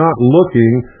 I was not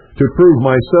looking to prove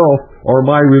myself or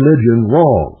my religion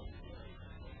wrong.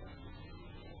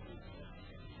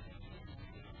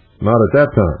 Not at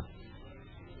that time.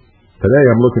 Today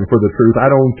I'm looking for the truth. I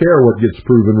don't care what gets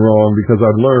proven wrong, because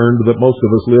I've learned that most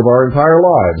of us live our entire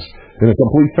lives in a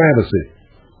complete fantasy,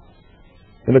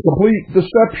 in a complete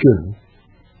deception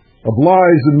of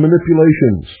lies and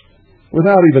manipulations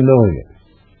without even knowing it,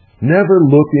 never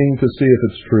looking to see if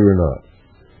it's true or not.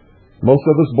 Most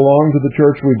of us belong to the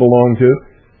church we belong to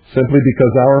simply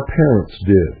because our parents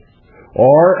did,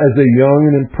 or as a young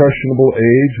and impressionable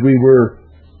age we were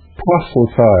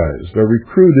proselytized or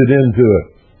recruited into it.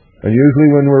 And usually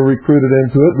when we're recruited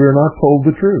into it, we're not told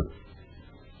the truth.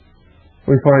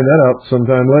 We find that out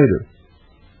sometime later.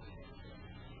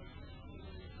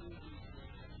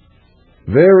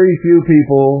 Very few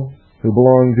people who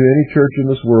belong to any church in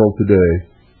this world today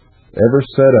ever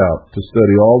set out to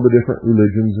study all the different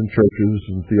religions and churches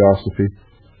and theosophy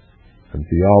and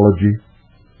theology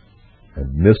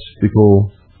and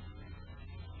mystical,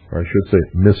 or I should say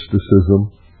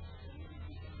mysticism,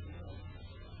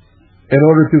 in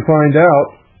order to find out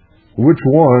which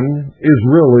one is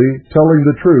really telling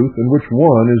the truth and which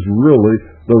one is really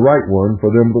the right one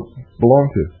for them to belong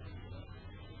to.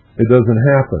 It doesn't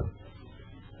happen.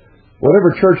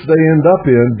 Whatever church they end up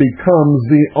in becomes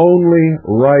the only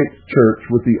right church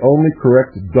with the only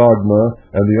correct dogma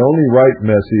and the only right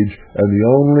message and the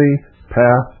only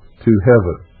path to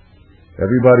heaven.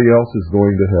 Everybody else is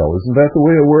going to hell. Isn't that the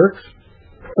way it works?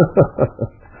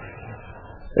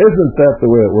 Isn't that the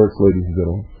way it works, ladies and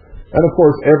gentlemen? And of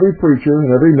course, every preacher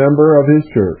and every member of his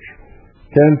church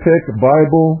can pick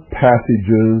Bible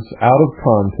passages out of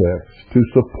context to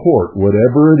support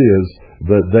whatever it is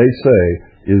that they say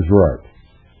is right.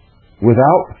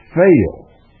 Without fail,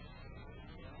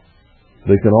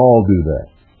 they can all do that.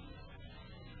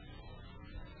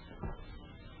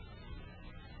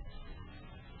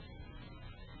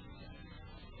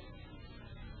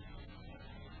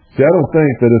 See, I don't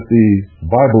think that if the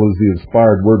Bible is the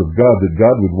inspired Word of God, that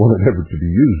God would want it ever to be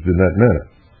used in that manner,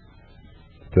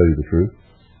 to tell you the truth.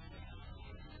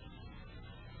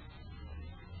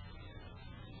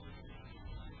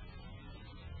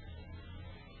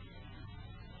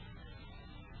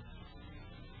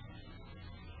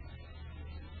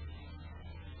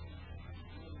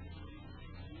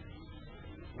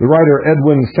 The writer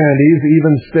Edwin Sandys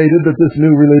even stated that this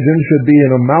new religion should be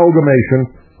an amalgamation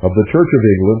of the Church of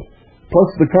England, plus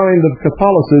the kind of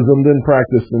Catholicism then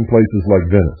practiced in places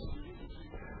like Venice.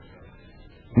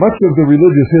 Much of the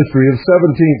religious history of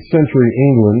 17th century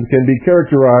England can be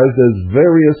characterized as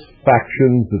various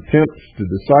factions' attempts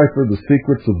to decipher the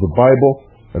secrets of the Bible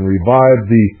and revive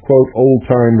the, quote,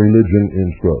 old-time religion,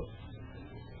 end quote.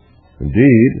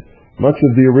 Indeed, much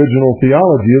of the original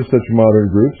theology of such modern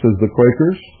groups as the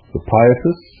Quakers, the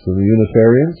Pietists, and the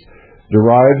Unitarians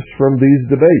derives from these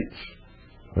debates.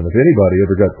 And if anybody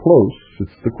ever got close,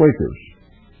 it's the Quakers.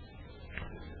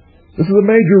 This is a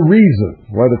major reason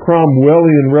why the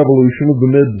Cromwellian Revolution of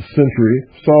the mid-century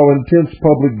saw intense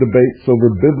public debates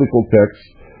over biblical texts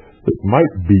that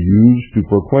might be used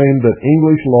to proclaim that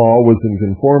English law was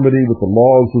in conformity with the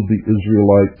laws of the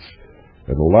Israelites,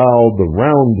 and allowed the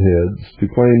Roundheads to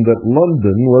claim that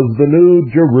London was the new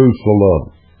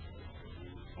Jerusalem.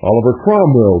 Oliver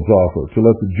Cromwell's offer to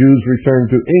let the Jews return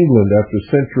to England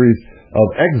after centuries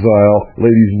of exile,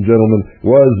 ladies and gentlemen,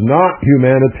 was not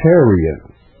humanitarian.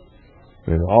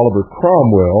 And Oliver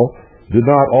Cromwell did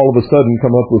not all of a sudden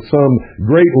come up with some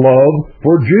great love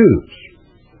for Jews.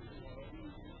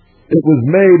 It was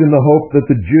made in the hope that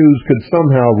the Jews could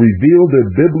somehow reveal their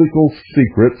biblical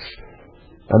secrets,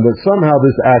 and that somehow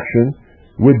this action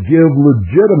would give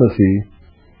legitimacy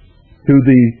to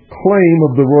the claim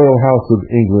of the royal house of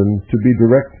England to be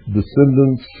direct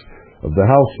descendants of the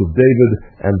house of David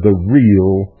and the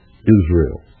real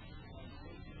Israel.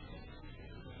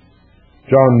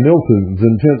 John Milton's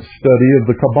intense study of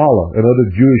the Kabbalah and other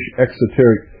Jewish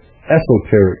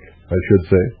esoteric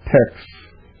texts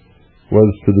was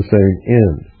to the same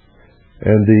end.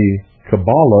 And the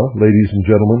Kabbalah, ladies and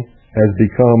gentlemen, has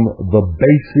become the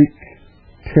basic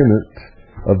tenet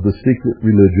of the secret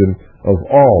religion of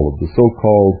all of the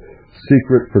so-called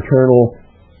secret fraternal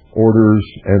orders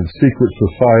and secret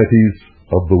societies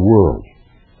of the world.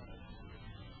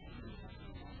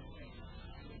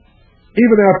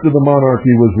 Even after the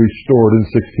monarchy was restored in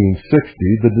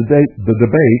 1660, the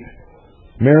debate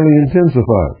merely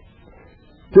intensified.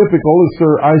 Typical is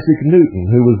Sir Isaac Newton,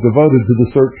 who was devoted to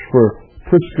the search for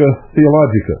Prisca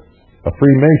Theologica, a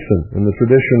Freemason in the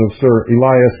tradition of Sir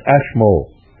Elias Ashmole.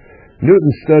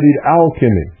 Newton studied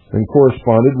alchemy and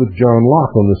corresponded with John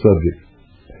Locke on the subject.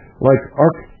 Like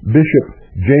Archbishop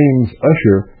James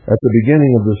Ussher at the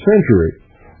beginning of the century,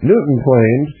 Newton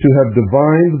claimed to have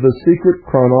divined the secret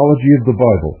chronology of the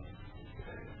Bible.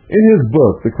 In his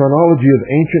book, The Chronology of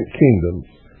Ancient Kingdoms,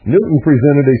 Newton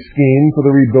presented a scheme for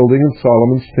the rebuilding of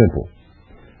Solomon's Temple.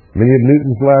 Many of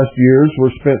Newton's last years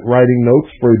were spent writing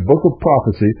notes for a book of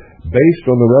prophecy based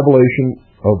on the revelation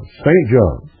of St.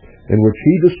 John, in which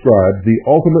he described the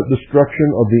ultimate destruction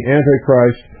of the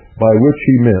Antichrist, by which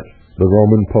he meant the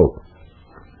Roman Pope.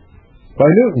 By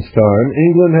Newton's time,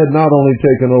 England had not only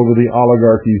taken over the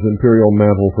oligarchy's imperial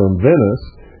mantle from Venice,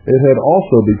 it had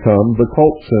also become the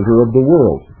cult center of the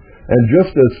world. And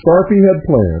just as Sarpi had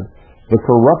planned, the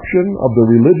corruption of the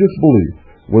religious belief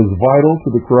was vital to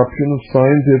the corruption of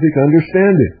scientific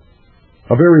understanding.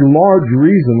 A very large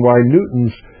reason why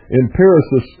Newton's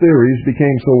empiricist theories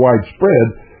became so widespread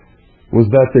was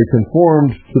that they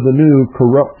conformed to the new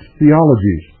corrupt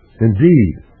theologies.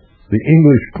 Indeed, the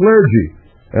English clergy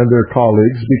and their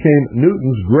colleagues became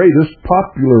Newton's greatest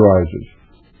popularizers.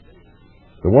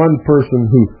 The one person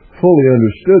who fully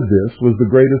understood this was the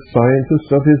greatest scientist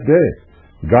of his day,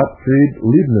 Gottfried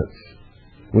Leibniz.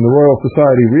 When the Royal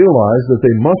Society realized that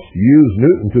they must use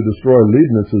Newton to destroy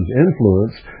Leibniz's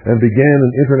influence and began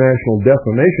an international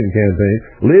defamation campaign,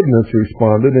 Leibniz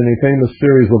responded in a famous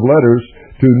series of letters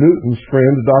to Newton's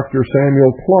friend Dr.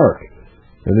 Samuel Clarke.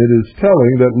 And it is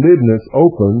telling that Leibniz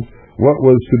opened what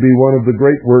was to be one of the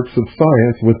great works of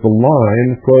science with the line,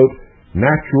 quote,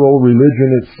 "Natural religion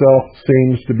itself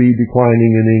seems to be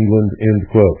declining in England," end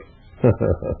quote.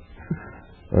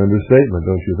 Understatement,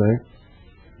 don't you think?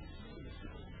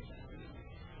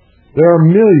 There are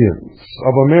millions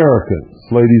of Americans,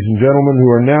 ladies and gentlemen, who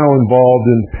are now involved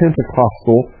in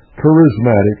Pentecostal,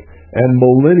 charismatic, and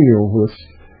millennialist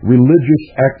religious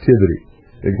activity,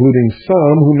 including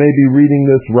some who may be reading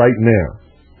this right now.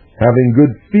 Having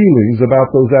good feelings about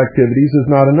those activities is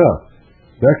not enough.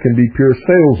 That can be pure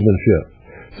salesmanship.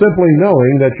 Simply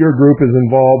knowing that your group is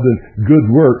involved in good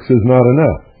works is not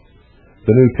enough.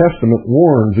 The New Testament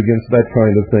warns against that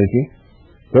kind of thinking.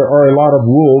 There are a lot of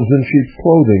wolves in sheep's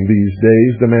clothing these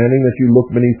days, demanding that you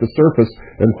look beneath the surface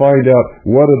and find out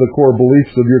what are the core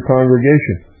beliefs of your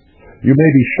congregation. You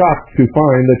may be shocked to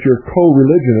find that your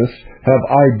co-religionists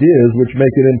have ideas which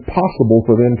make it impossible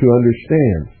for them to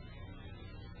understand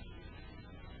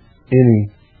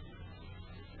any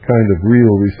kind of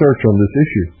real research on this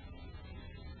issue.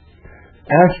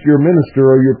 Ask your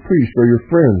minister or your priest or your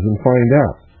friends and find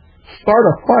out. Start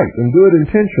a fight and do it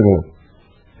intentionally,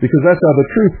 because that's how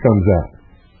the truth comes out.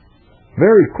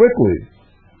 Very quickly,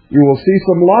 you will see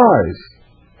some lies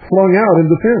flung out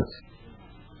in defense.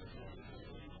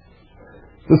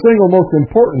 The single most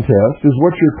important test is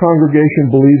what your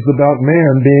congregation believes about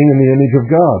man being in the image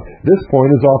of God. This point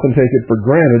is often taken for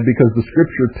granted because the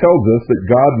Scripture tells us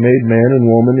that God made man and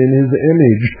woman in His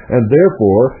image, and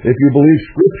therefore, if you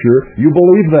believe Scripture, you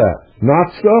believe that. Not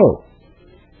so.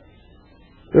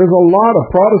 There's a lot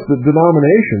of Protestant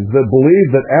denominations that believe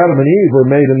that Adam and Eve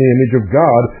were made in the image of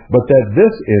God, but that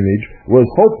this image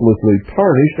was hopelessly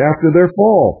tarnished after their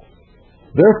fall.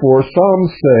 Therefore, some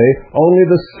say only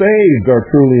the saved are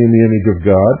truly in the image of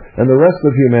God, and the rest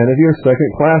of humanity are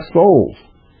second-class souls.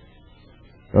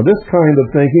 Now, this kind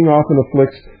of thinking often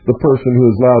afflicts the person who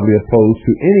is loudly opposed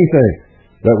to anything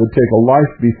that would take a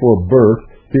life before birth,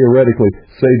 theoretically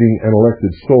saving an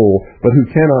elected soul, but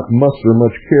who cannot muster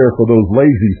much care for those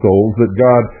lazy souls that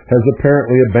God has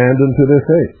apparently abandoned to their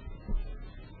fate.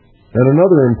 And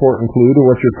another important clue to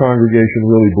what your congregation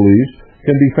really believes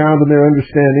can be found in their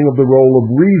understanding of the role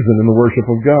of reason in the worship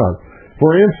of God.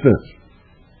 For instance,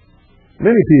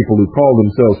 many people who call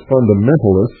themselves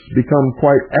fundamentalists become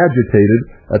quite agitated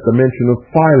at the mention of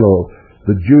Philo,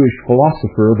 the Jewish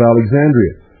philosopher of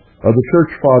Alexandria, of the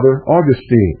church father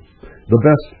Augustine, the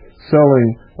best-selling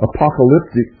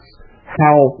apocalyptics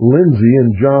Hal Lindsey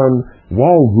and John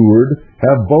Walvoord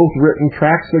have both written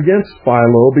tracts against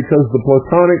Philo because the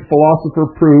Platonic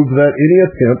philosopher proved that any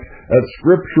attempt at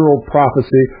scriptural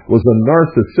prophecy was a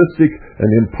narcissistic and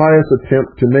impious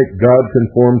attempt to make God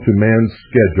conform to man's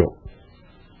schedule.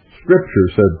 Scripture,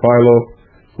 said Philo,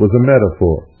 was a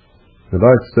metaphor. And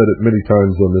I've said it many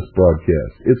times on this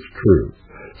broadcast. It's true.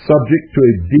 Subject to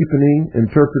a deepening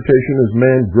interpretation as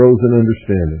man grows in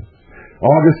understanding.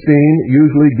 Augustine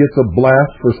usually gets a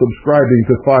blast for subscribing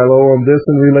to Philo on this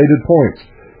and related points.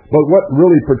 But what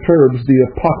really perturbs the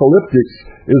apocalyptics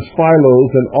is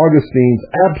Philo's and Augustine's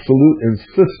absolute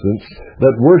insistence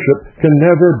that worship can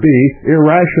never be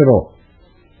irrational.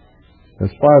 As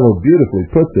Philo beautifully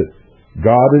puts it,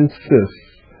 God insists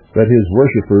that his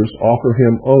worshipers offer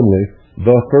him only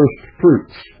the first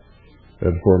fruits.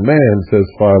 And for man, says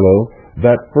Philo,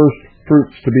 that first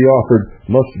fruits to be offered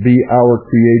must be our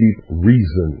creative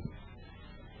reason.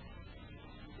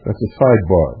 That's a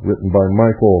sidebar written by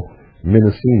Michael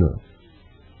Minnesina.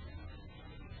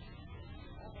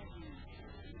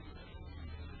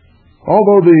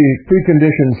 Although the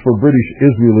preconditions for British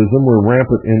Israelism were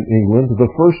rampant in England,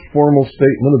 the first formal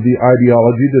statement of the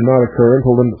ideology did not occur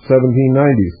until the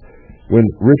 1790s, when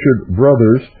Richard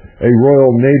Brothers, a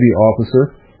Royal Navy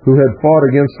officer who had fought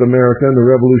against America in the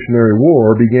Revolutionary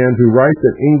War, began to write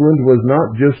that England was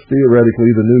not just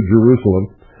theoretically the New Jerusalem,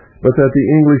 but that the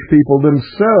English people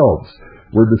themselves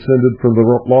were descended from the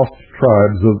lost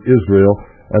tribes of Israel,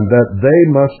 and that they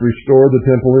must restore the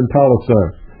temple in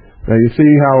Palestine. Now you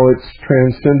see how it's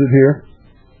transcended here?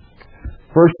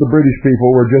 First the British people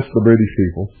were just the British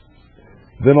people.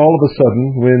 Then all of a sudden,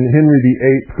 when Henry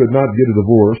VIII could not get a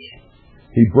divorce,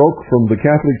 he broke from the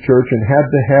Catholic Church and had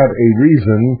to have a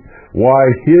reason why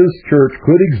his church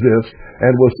could exist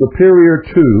and was superior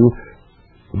to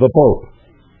the Pope.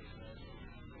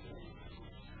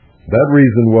 That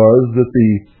reason was that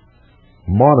the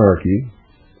monarchy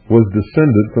was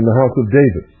descended from the house of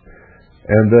David,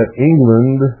 and that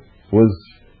England was,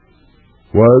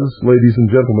 ladies and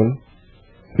gentlemen,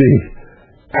 the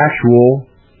actual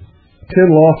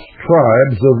 10 lost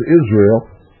tribes of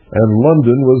Israel, and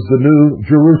London was the New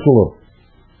Jerusalem.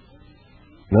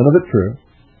 None of it true.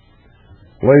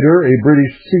 Later, a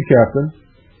British sea captain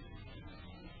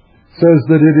says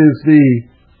that it is the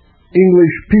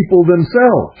English people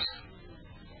themselves.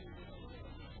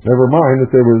 Never mind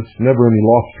that there was never any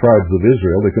lost tribes of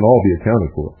Israel. They can all be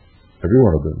accounted for. Every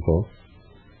one of them, folks.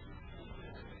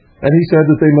 And he said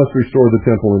that they must restore the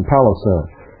temple in Palestine.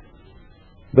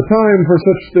 The time for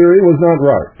such theory was not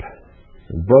ripe.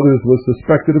 Brothers was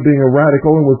suspected of being a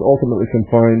radical and was ultimately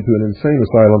confined to an insane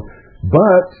asylum.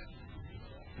 But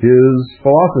his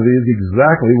philosophy is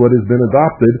exactly what has been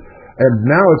adopted. And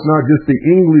now it's not just the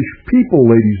English people,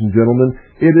 ladies and gentlemen.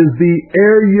 It is the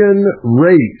Aryan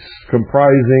race,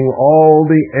 comprising all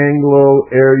the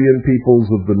Anglo-Aryan peoples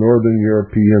of the Northern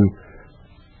European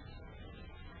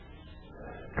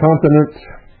continent,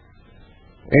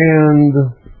 and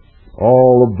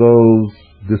all of those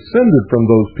descended from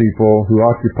those people who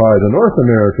occupy the North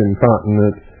American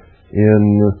continent in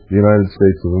the United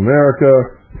States of America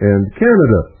and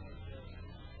Canada.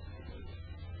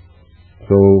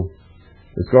 So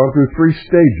it's gone through 3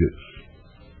 stages.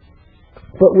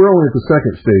 But we're only at the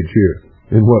second stage here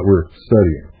in what we're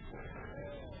studying.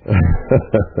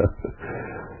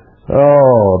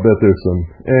 Oh, I bet there's some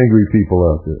angry people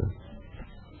out there.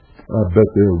 I bet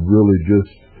they're really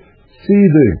just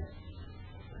seething.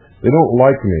 They don't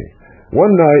like me.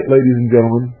 One night, ladies and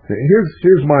gentlemen,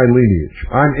 here's my lineage.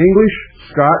 I'm English,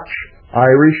 Scotch,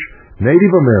 Irish,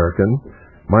 Native American.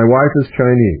 My wife is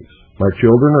Chinese. My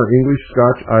children are English,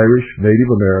 Scotch, Irish,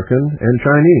 Native American, and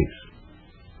Chinese.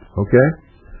 Okay?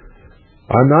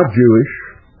 I'm not Jewish.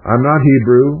 I'm not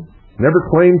Hebrew. Never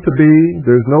claimed to be.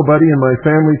 There's nobody in my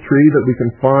family tree that we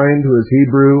can find who is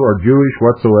Hebrew or Jewish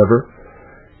whatsoever.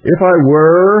 If I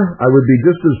were, I would be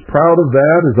just as proud of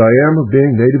that as I am of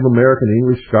being Native American,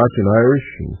 English, Scotch, and Irish.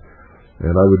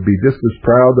 And I would be just as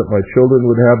proud that my children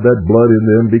would have that blood in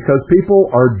them, because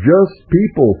people are just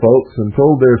people, folks,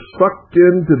 until they're sucked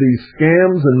into these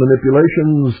scams and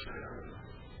manipulations,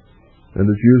 and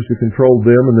it's used to control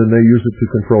them, and then they use it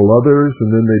to control others, and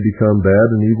then they become bad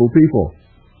and evil people.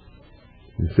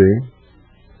 You see?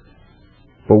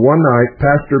 But one night,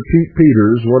 Pastor Pete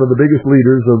Peters, one of the biggest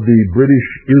leaders of the British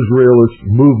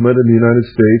Israelist movement in the United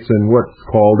States and what's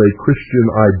called a Christian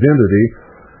identity,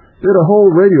 did a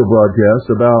whole radio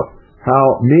broadcast about how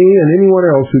me and anyone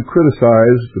else who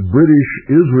criticized British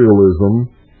Israelism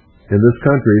in this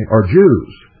country are Jews.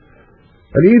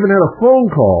 And he even had a phone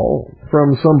call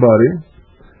from somebody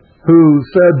who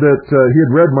said that he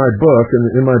had read my book, and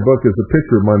in my book is a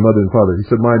picture of my mother and father. He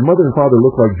said, my mother and father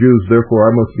look like Jews, therefore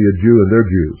I must be a Jew and they're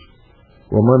Jews.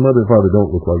 Well, my mother and father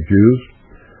don't look like Jews.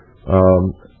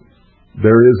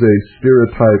 There is a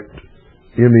stereotyped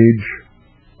image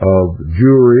of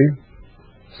Jewry.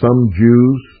 Some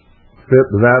Jews fit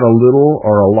that a little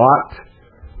or a lot.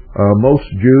 Most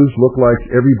Jews look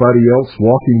like everybody else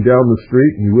walking down the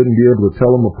street, and you wouldn't be able to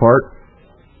tell them apart,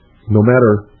 no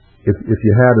matter if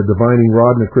you had a divining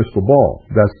rod and a crystal ball.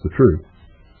 That's the truth.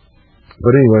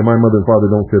 But anyway, my mother and father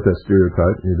don't fit that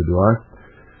stereotype, neither do I.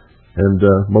 And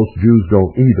most Jews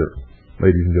don't either,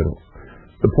 ladies and gentlemen.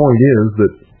 The point is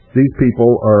that these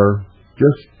people are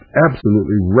just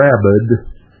absolutely rabid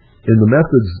in the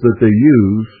methods that they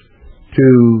use to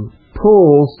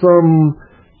pull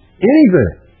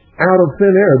anything out of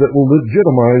thin air that will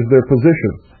legitimize their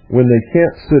position when they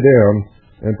can't sit down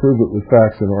and prove it with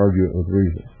facts and argue it with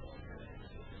reason.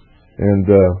 And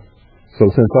so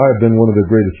since I've been one of their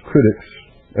greatest critics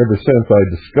ever since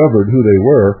I discovered who they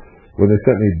were, when they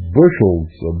sent me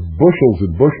bushels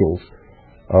and bushels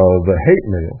of hate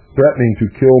mail, threatening to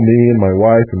kill me and my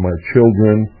wife and my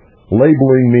children,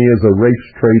 labeling me as a race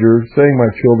traitor, saying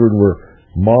my children were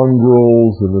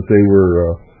mongrels and that they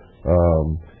were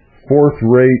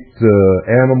fourth-rate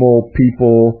animal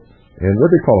people, and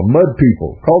what do they call them? Mud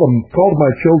people. Called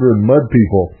my children mud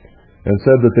people, and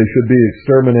said that they should be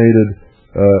exterminated,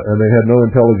 and they had no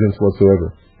intelligence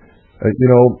whatsoever.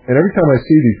 And every time I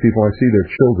see these people, I see their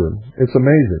children. It's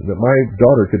amazing that my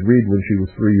daughter could read when she was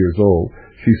 3 years old.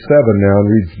 She's 7 now and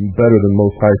reads better than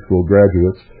most high school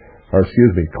graduates,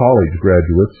 college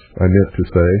graduates, I meant to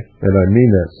say, and I mean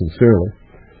that sincerely.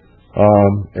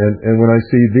 And when I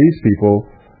see these people,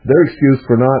 their excuse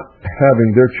for not having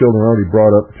their children already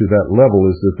brought up to that level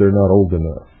is that they're not old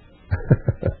enough.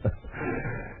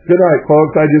 Good night,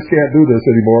 folks. I just can't do this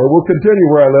anymore. We'll continue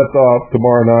where I left off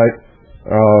tomorrow night,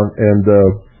 and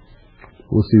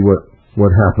we'll see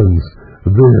what happens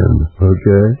then,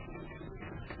 okay?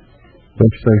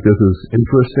 Don't you think this is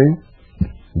interesting?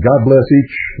 God bless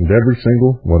each and every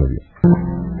single one of you.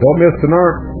 Don't miss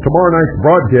tomorrow night's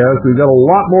broadcast. We've got a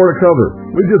lot more to cover.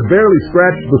 We just barely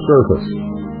scratched the surface,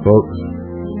 folks.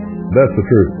 That's the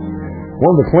truth.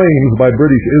 One of the claims by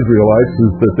British Israelites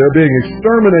is that they're being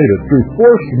exterminated through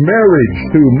forced marriage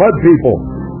to mud people,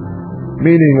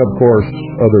 meaning, of course,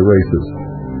 other races.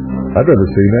 I've never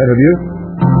seen that, have you?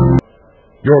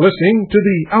 You're listening to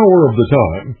the Hour of the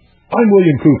Time. I'm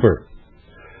William Cooper.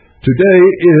 Today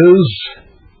is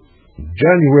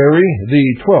January the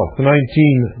 12th,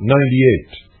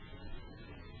 1998.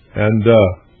 And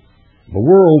the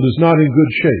world is not in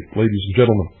good shape, ladies and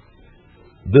gentlemen.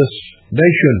 This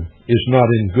nation is not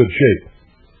in good shape.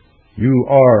 You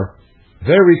are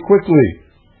very quickly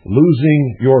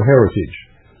losing your heritage,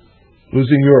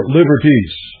 losing your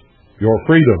liberties, your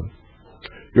freedom.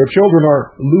 Your children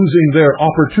are losing their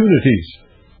opportunities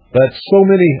that so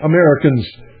many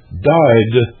Americans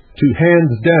died to hand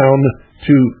down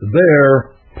to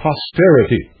their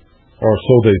posterity, or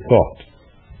so they thought.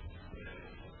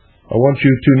 I want you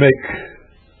to make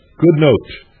good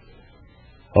note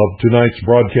of tonight's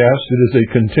broadcast. It is a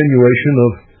continuation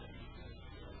of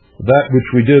that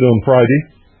which we did on Friday.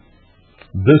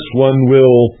 This one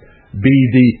will be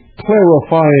the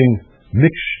clarifying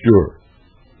mixture,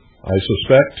 I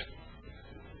suspect.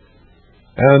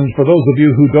 And for those of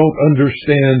you who don't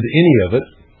understand any of it,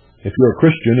 if you're a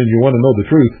Christian and you want to know the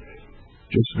truth,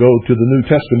 just go to the New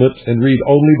Testament and read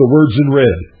only the words in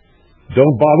red.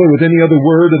 Don't bother with any other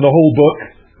word in the whole book.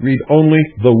 Read only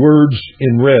the words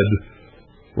in red,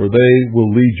 for they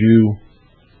will lead you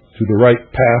to the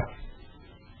right path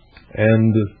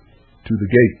and to the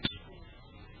gate,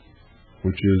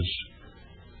 which is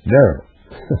narrow.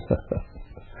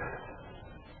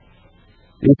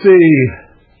 You see,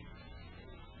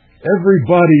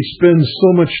 everybody spends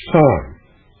so much time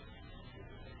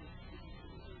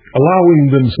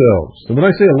allowing themselves, and when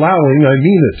I say allowing, I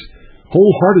mean it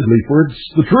wholeheartedly, for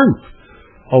it's the truth,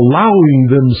 allowing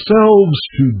themselves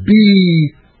to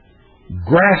be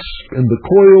grasped in the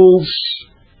coils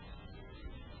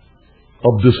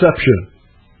of deception.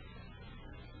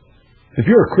 If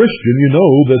you're a Christian, you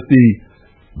know that the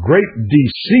great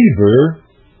deceiver,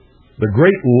 the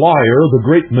great liar, the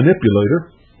great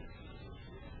manipulator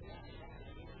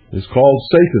is called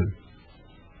Satan.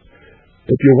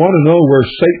 If you want to know where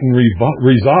Satan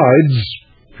resides,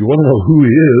 if you want to know who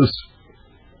he is,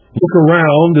 look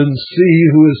around and see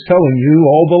who is telling you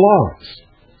all the lies.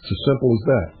 It's as simple as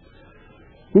that.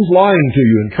 Who's lying to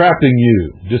you, entrapping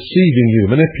you, deceiving you,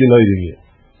 manipulating you,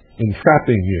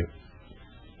 entrapping you,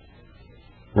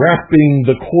 wrapping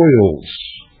the coils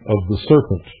of the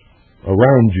serpent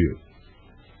around you?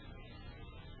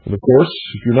 And of course,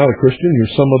 if you're not a Christian,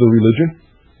 you're some other religion.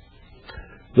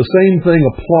 The same thing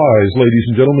applies, ladies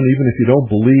and gentlemen, even if you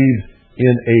don't believe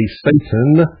in a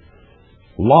Satan.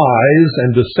 Lies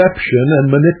and deception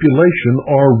and manipulation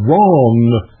are wrong.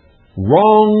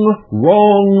 Wrong,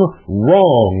 wrong,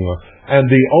 wrong. And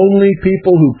the only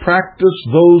people who practice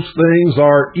those things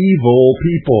are evil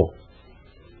people.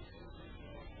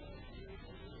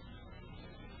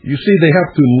 You see, they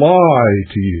have to lie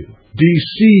to you,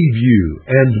 deceive you,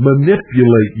 and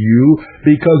manipulate you,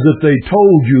 because if they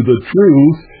told you the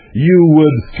truth, you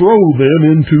would throw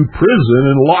them into prison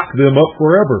and lock them up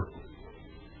forever.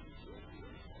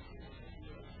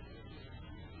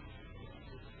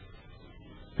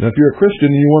 Now, if you're a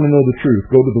Christian and you want to know the truth,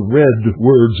 go to the red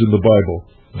words in the Bible.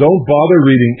 Don't bother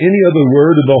reading any other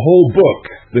word in the whole book.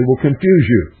 They will confuse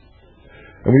you.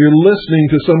 And when you're listening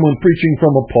to someone preaching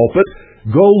from a pulpit,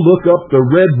 go look up the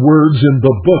red words in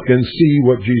the book and see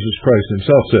what Jesus Christ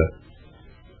himself said.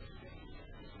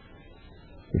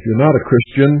 If you're not a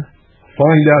Christian,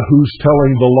 find out who's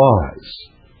telling the lies.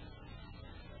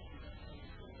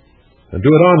 And do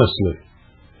it honestly,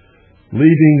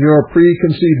 leaving your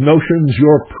preconceived notions,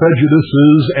 your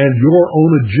prejudices, and your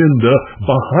own agenda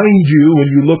behind you when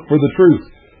you look for the truth.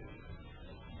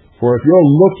 For if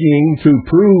you're looking to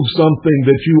prove something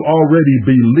that you already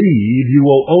believe, you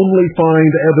will only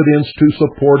find evidence to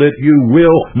support it. You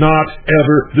will not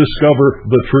ever discover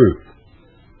the truth.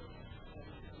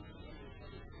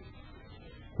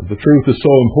 The truth is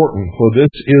so important, for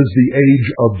this is the age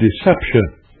of deception.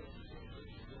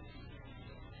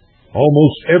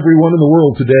 Almost everyone in the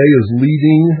world today is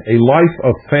leading a life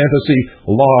of fantasy,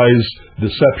 lies,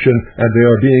 deception, and they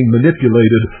are being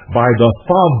manipulated by the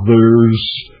fathers,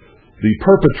 the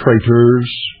perpetrators,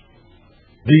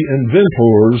 the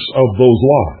inventors of those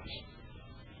lies.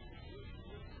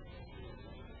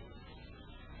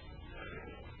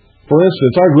 For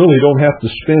instance, I really don't have to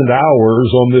spend hours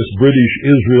on this British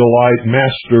Israelite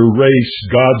master race,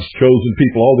 God's chosen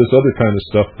people, all this other kind of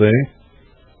stuff thing.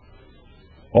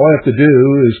 All I have to do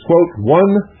is quote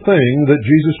one thing that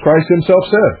Jesus Christ himself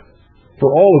said.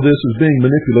 For all of this is being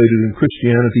manipulated in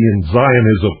Christianity and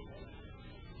Zionism.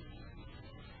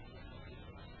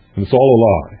 And it's all a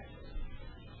lie.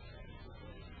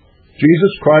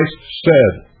 Jesus Christ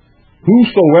said,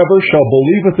 "Whosoever shall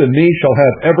believeth in me shall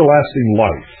have everlasting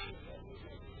life."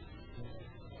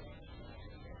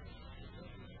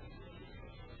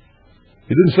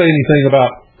 He didn't say anything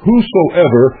about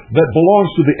whosoever that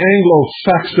belongs to the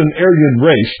Anglo-Saxon Aryan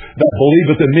race that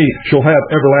believeth in me shall have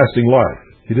everlasting life.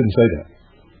 He didn't say that.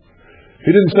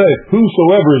 He didn't say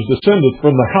whosoever is descended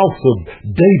from the house of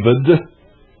David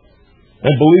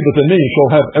and believeth in me shall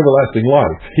have everlasting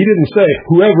life. He didn't say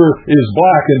whoever is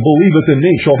black and believeth in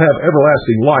me shall have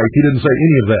everlasting life. He didn't say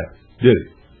any of that, did he?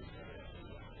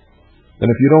 And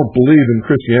if you don't believe in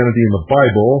Christianity in the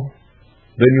Bible,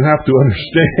 then you have to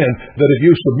understand that if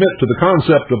you submit to the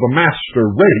concept of a master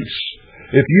race,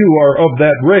 if you are of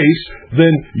that race,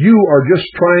 then you are just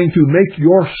trying to make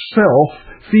yourself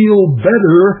feel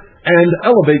better and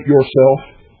elevate yourself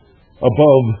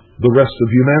above the rest of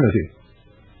humanity.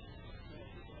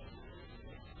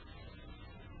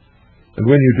 And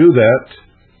when you do that,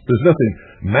 there's nothing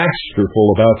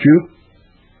masterful about you.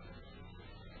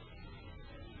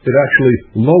 It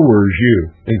actually lowers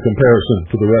you in comparison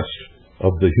to the rest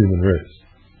of the human race.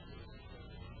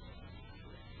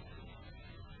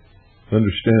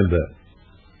 Understand that.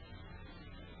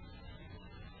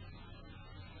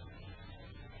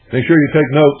 Make sure you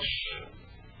take notes.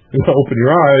 Open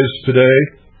your eyes today,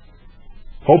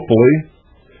 hopefully,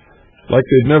 like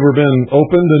they've never been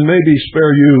opened, and maybe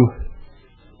spare you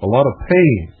a lot of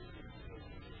pain,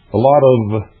 a lot of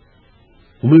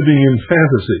living in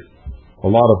fantasy, a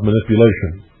lot of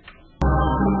manipulation.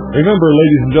 Remember,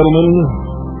 ladies and gentlemen,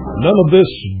 none of this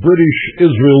British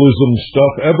Israelism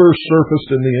stuff ever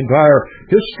surfaced in the entire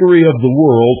history of the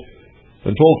world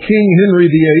until King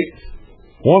Henry VIII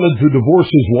wanted to divorce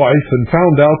his wife and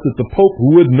found out that the Pope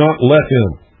would not let him.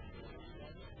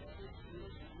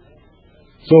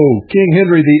 So King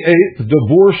Henry VIII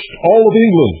divorced all of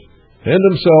England and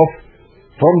himself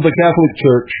from the Catholic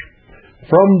Church,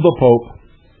 from the Pope,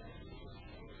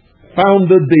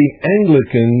 founded the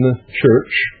Anglican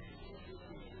Church,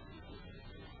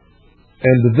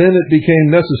 and then it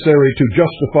became necessary to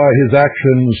justify his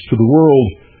actions to the world,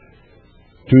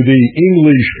 to the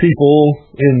English people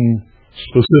in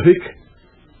specific,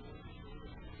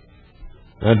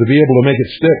 and to be able to make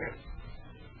it stick.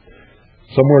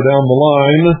 Somewhere down the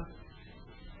line,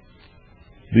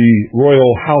 the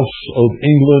Royal House of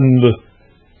England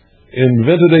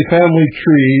invented a family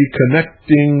tree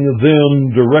connecting them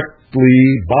directly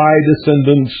by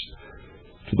descendants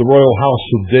to the Royal House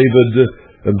of David,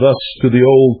 and thus to the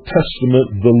Old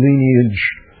Testament, the lineage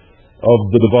of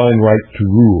the divine right to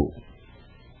rule,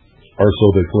 or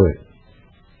so they claim.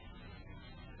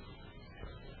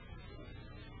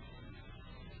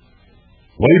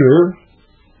 Later,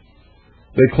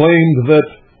 they claimed that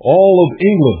all of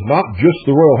England, not just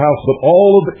the royal house, but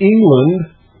all of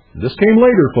England, this came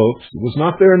later, folks, it was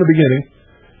not there in the beginning,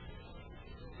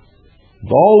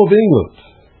 all of England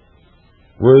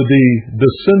were the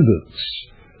descendants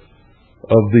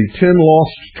of the 10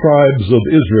 lost tribes of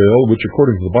Israel, which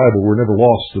according to the Bible were never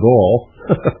lost at all,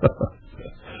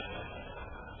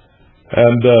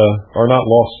 and are not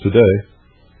lost today.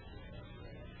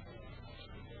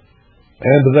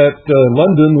 And that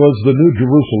London was the New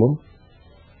Jerusalem.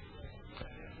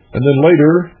 And then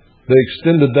later, they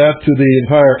extended that to the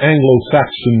entire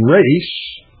Anglo-Saxon race,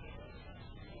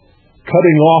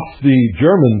 cutting off the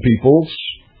German peoples,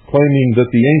 claiming that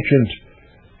the ancient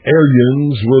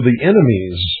Aryans were the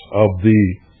enemies of the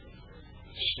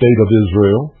state of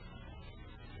Israel,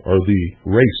 or the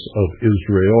race of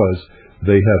Israel, as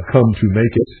they have come to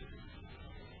make it.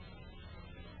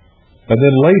 And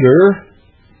then later,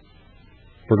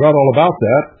 forgot all about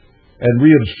that, and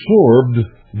reabsorbed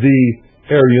the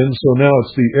Aryans, so now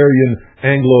it's the Aryan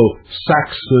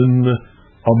Anglo-Saxon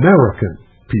American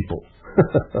people.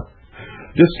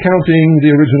 Discounting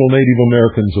the original Native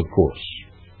Americans, of course.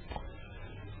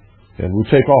 And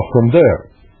we'll take off from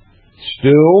there.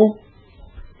 Still,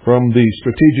 from the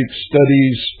Strategic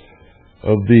Studies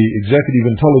of the Executive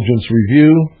Intelligence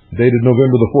Review, dated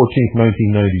November the 14th,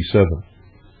 1997.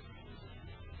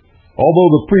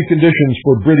 Although the preconditions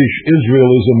for British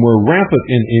Israelism were rampant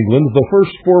in England, the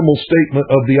first formal statement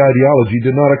of the ideology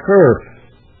did not occur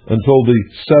until the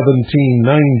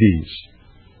 1790s,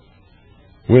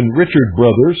 when Richard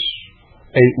Brothers,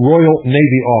 a Royal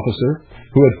Navy officer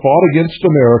who had fought against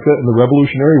America in the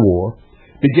Revolutionary War,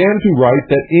 began to write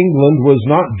that England was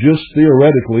not just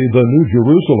theoretically the New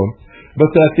Jerusalem,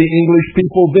 but that the English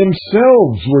people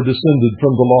themselves were descended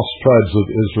from the lost tribes of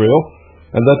Israel,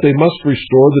 and that they must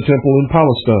restore the temple in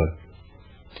Palestine.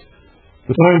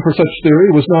 The time for such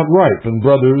theory was not ripe, and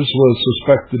Brothers was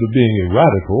suspected of being a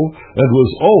radical and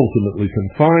was ultimately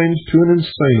confined to an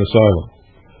insane asylum,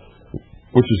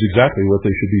 which is exactly what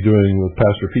they should be doing with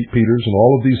Pastor Pete Peters and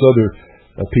all of these other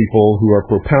people who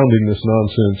are propounding this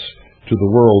nonsense to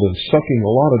the world and sucking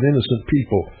a lot of innocent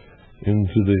people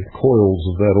into the coils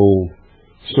of that old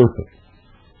serpent.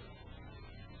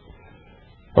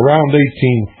 Around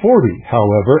 1840,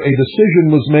 however, a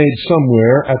decision was made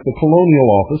somewhere at the Colonial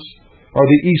Office, or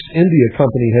the East India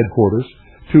Company headquarters,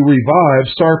 to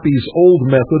revive Sarpi's old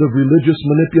method of religious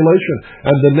manipulation,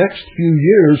 and the next few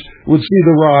years would see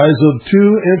the rise of two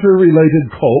interrelated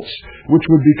cults which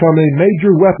would become a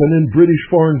major weapon in British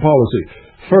foreign policy.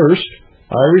 First,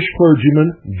 Irish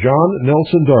clergyman John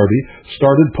Nelson Darby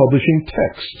started publishing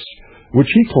texts which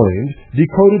he claimed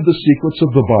decoded the secrets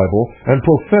of the Bible and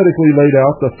prophetically laid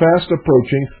out the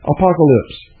fast-approaching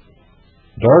apocalypse.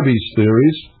 Darby's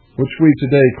theories, which we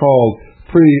today call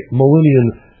pre-millennial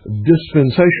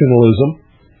dispensationalism,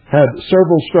 had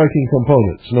several striking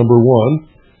components. Number one,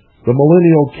 the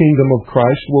millennial kingdom of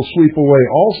Christ will sweep away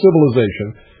all civilization,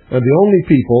 and the only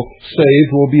people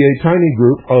saved will be a tiny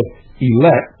group of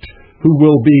elect who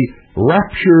will be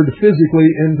raptured physically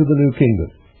into the new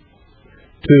kingdom.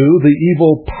 Two, the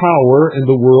evil power in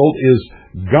the world is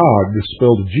Gog,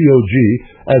 spelled G-O-G,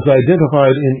 as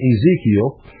identified in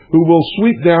Ezekiel, who will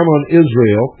sweep down on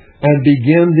Israel and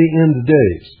begin the end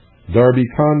days. Darby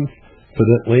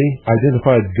confidently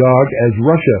identified Gog as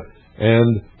Russia.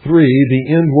 And three,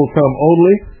 the end will come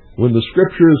only when the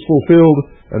scripture is fulfilled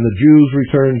and the Jews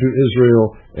return to Israel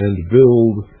and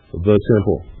build the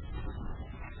temple.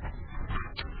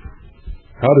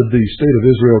 How did the state of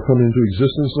Israel come into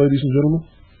existence, ladies and gentlemen?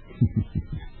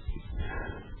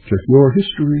 Check your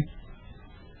history.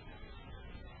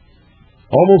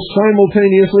 Almost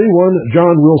simultaneously, one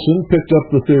John Wilson picked up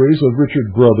the theories of Richard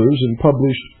Brothers and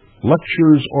published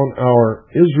Lectures on Our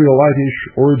Israelitish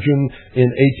Origin in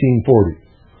 1840,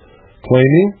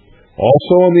 claiming,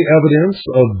 also on the evidence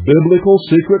of biblical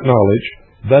secret knowledge,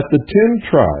 that the 10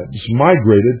 tribes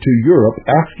migrated to Europe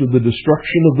after the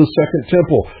destruction of the Second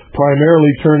Temple,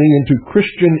 primarily turning into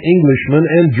Christian Englishmen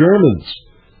and Germans.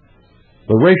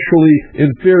 The racially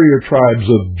inferior tribes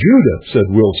of Judah, said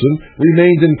Wilson,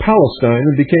 remained in Palestine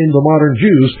and became the modern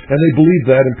Jews, and they believed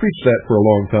that and preached that for a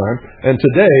long time. And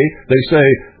today, they say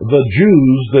the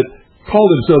Jews that call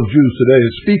themselves Jews today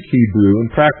and speak Hebrew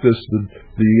and practice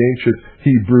the ancient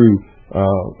Hebrew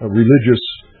religious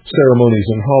ceremonies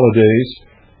and holidays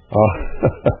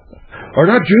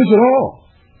are not Jews at all.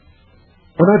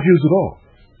 Are not Jews at all.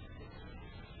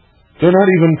 They're not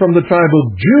even from the tribe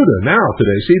of Judah now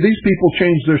today. See, these people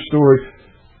change their story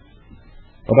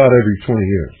about every 20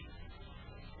 years.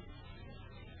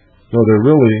 No,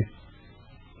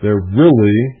 they're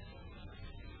really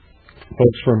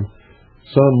folks from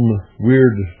some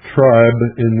weird tribe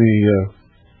in the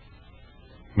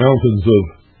mountains of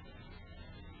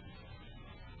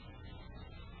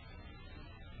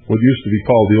what used to be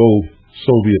called the old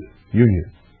Soviet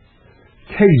Union.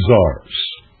 Khazars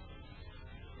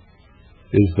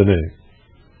is the name.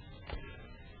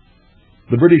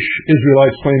 The British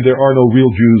Israelites claim there are no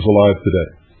real Jews alive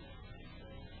today.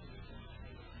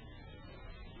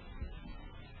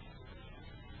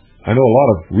 I know a lot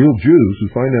of real Jews who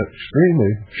find that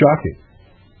extremely shocking.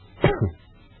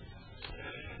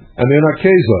 And they're not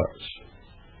Khazars.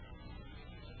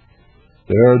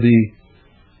 They are the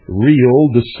real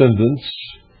descendants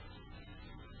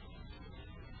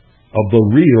of the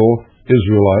real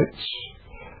Israelites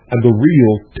and the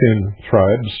real 10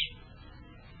 tribes.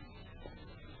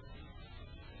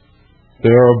 They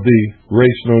are of the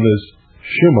race known as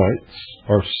Shemites,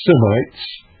 or Semites,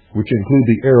 which include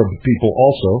the Arab people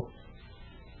also.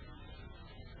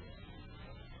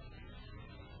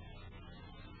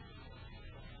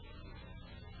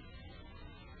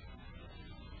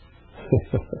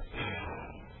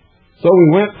 So we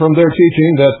went from their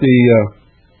teaching that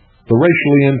the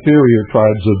racially inferior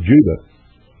tribes of Judah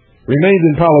remained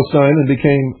in Palestine and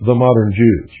became the modern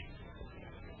Jews.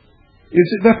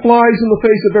 That flies in the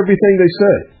face of everything they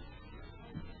say.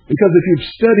 Because if you've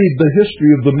studied the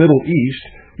history of the Middle East,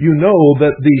 you know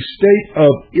that the state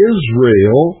of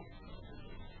Israel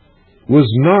was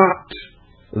not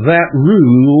that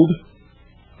ruled,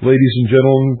 ladies and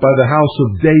gentlemen, by the house of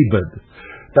David.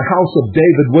 The house of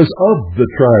David was of the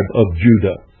tribe of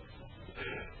Judah.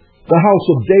 The house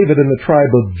of David and the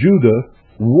tribe of Judah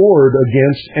warred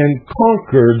against and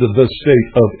conquered the state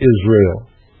of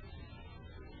Israel.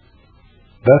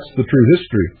 That's the true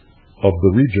history of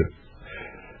the region.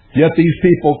 Yet these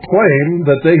people claim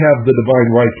that they have the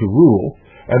divine right to rule,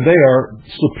 and they are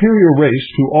superior race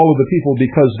to all of the people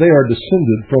because they are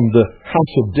descended from the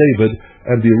house of David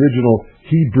and the original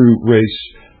Hebrew race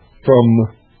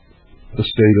from the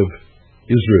state of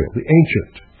Israel, the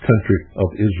ancient country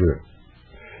of Israel,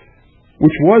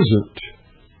 which wasn't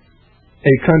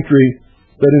a country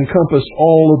that encompassed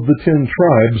all of the 10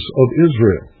 tribes of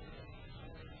Israel.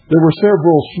 There were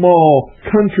several small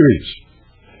countries,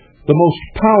 the most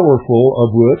powerful of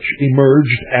which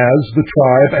emerged as the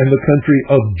tribe and the country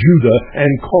of Judah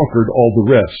and conquered all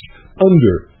the rest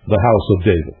under the house of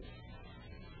David.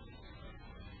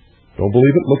 Don't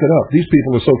believe it? Look it up. These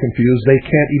people are so confused they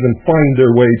can't even find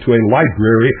their way to a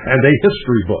library and a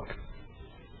history book.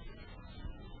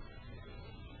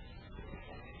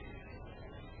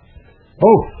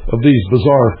 Both of these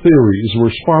bizarre theories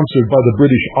were sponsored by the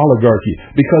British oligarchy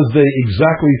because they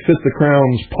exactly fit the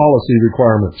Crown's policy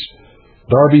requirements.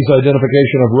 Derby's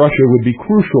identification of Russia would be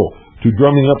crucial to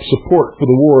drumming up support for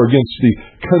the war against the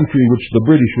country which the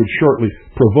British would shortly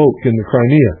provoke in the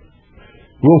Crimea.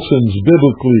 Wilson's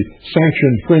biblically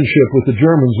sanctioned friendship with the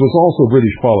Germans was also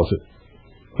British policy.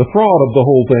 The fraud of the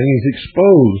whole thing is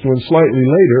exposed when slightly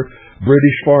later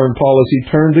British foreign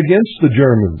policy turned against the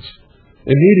Germans.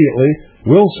 Immediately,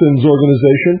 Wilson's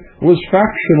organization was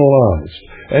factionalized,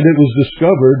 and it was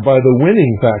discovered by the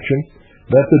winning faction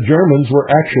that the Germans were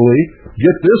actually,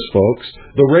 get this folks,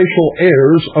 the racial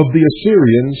heirs of the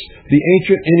Assyrians, the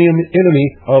ancient enemy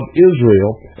of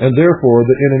Israel, and therefore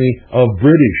the enemy of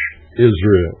British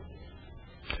Israel.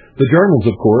 The Germans,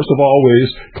 of course, have always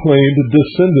claimed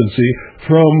descendancy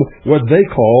from what they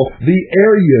call the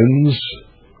Aryans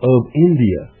of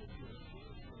India.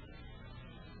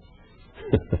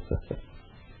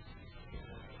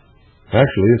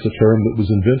 Actually, it's a term that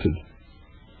was invented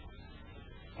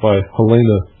by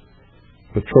Helena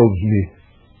Petrovna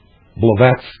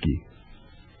Blavatsky.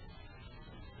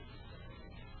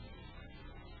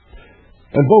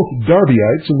 And both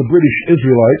Darbyites and the British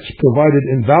Israelites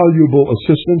provided invaluable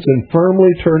assistance in firmly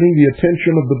turning the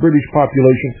attention of the British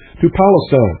population to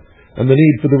Palestine and the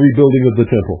need for the rebuilding of the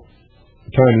temple.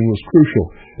 The timing was crucial.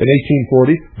 In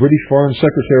 1840, British Foreign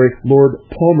Secretary Lord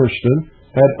Palmerston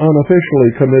had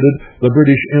unofficially committed the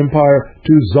British Empire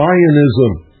to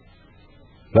Zionism.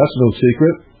 That's no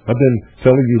secret. I've been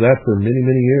telling you that for many,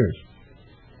 many years.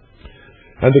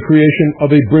 And the creation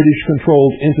of a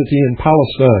British-controlled entity in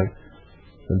Palestine.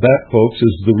 And that, folks,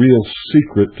 is the real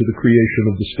secret to the creation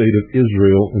of the state of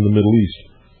Israel in the Middle East.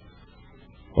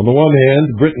 On the one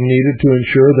hand, Britain needed to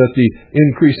ensure that the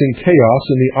increasing chaos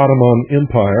in the Ottoman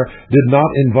Empire did not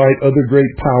invite other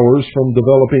great powers from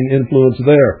developing influence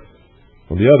there.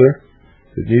 On the other,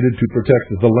 it needed to protect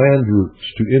the land routes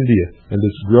to India and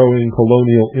its growing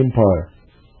colonial empire.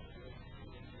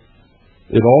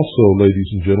 It also, ladies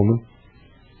and gentlemen,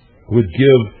 would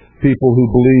give people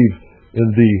who believe in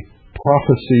the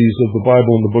prophecies of the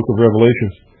Bible in the book of Revelation,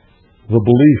 the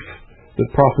belief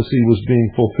that prophecy was being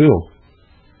fulfilled,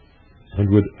 and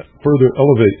would further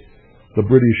elevate the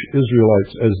British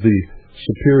Israelites as the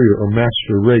superior or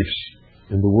master race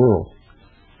in the world.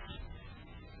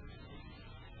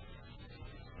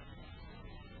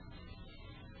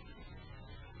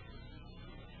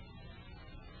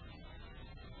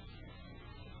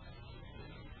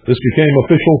 This became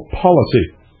official policy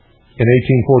in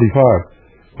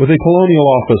 1845, with a colonial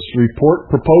office report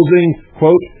proposing,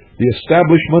 quote, the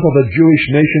establishment of a Jewish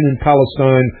nation in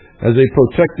Palestine as a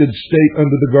protected state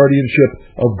under the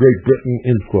guardianship of Great Britain,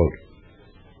 end quote.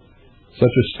 Such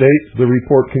a state, the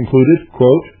report concluded,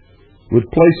 quote,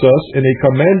 would place us in a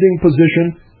commanding position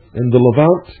in the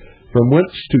Levant from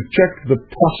whence to check the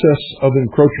process of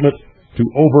encroachment, to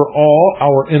overawe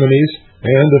our enemies,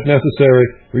 and, if necessary,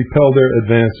 repel their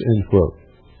advance, end quote.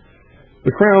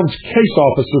 The Crown's case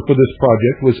officer for this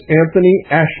project was Anthony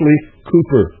Ashley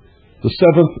Cooper, the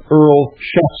 7th Earl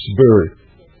Shaftesbury,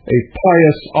 a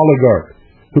pious oligarch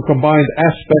who combined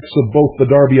aspects of both the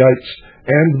Derbyites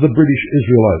and the British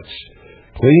Israelites,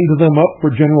 cleaned them up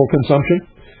for general consumption,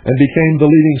 and became the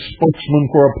leading spokesman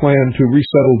for a plan to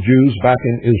resettle Jews back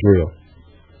in Israel.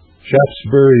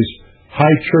 Shaftesbury's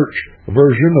High Church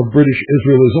version of British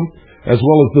Israelism, as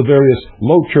well as the various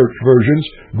Low Church versions,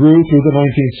 grew through the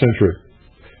 19th century.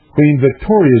 Queen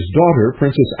Victoria's daughter,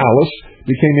 Princess Alice,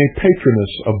 became a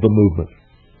patroness of the movement.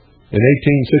 In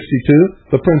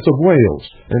 1862, the Prince of Wales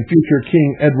and future King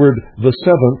Edward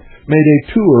VII made a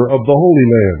tour of the Holy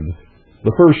Land,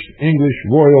 the first English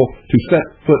royal to set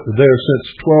foot there since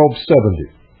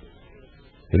 1270.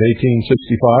 In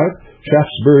 1865,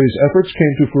 Shaftesbury's efforts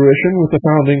came to fruition with the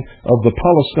founding of the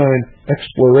Palestine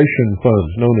Exploration Fund,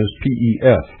 known as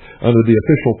PEF, under the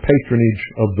official patronage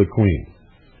of the Queen.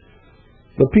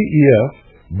 The PEF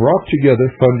brought together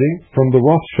funding from the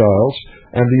Rothschilds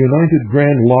and the United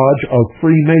Grand Lodge of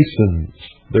Freemasons.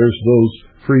 There's those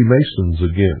Freemasons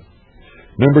again.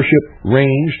 Membership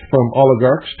ranged from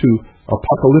oligarchs to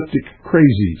apocalyptic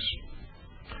crazies.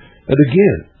 And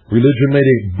again, religion made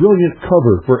a brilliant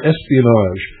cover for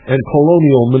espionage and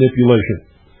colonial manipulation.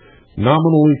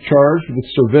 Nominally charged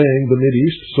with surveying the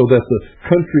Mideast so that the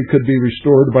country could be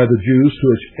restored by the Jews to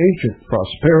its ancient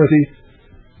prosperity,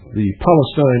 the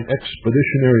Palestine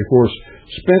Expeditionary Force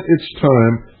spent its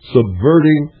time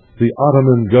subverting the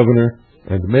Ottoman governor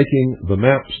and making the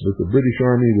maps that the British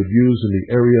Army would use in the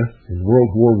area in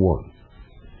World War I.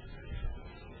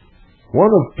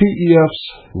 One of PEF's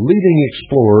leading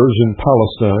explorers in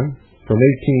Palestine from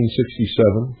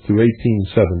 1867 to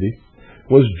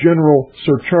 1870 was General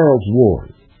Sir Charles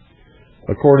Warren.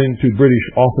 According to British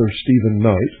author Stephen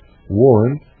Knight,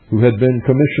 Warren, who had been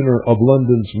Commissioner of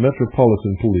London's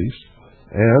Metropolitan Police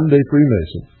and a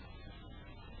Freemason,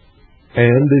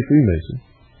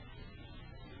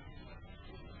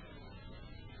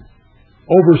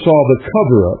 oversaw the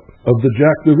cover-up of the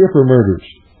Jack the Ripper murders,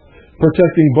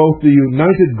 protecting both the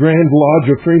United Grand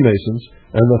Lodge of Freemasons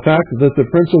and the fact that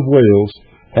the Prince of Wales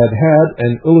had had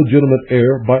an illegitimate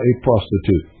heir by a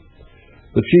prostitute.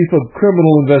 The Chief of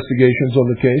Criminal Investigations on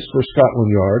the case for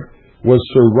Scotland Yard was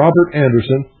Sir Robert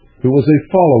Anderson, who was a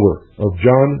follower of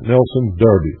John Nelson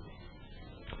Darby.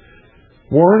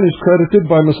 Warren is credited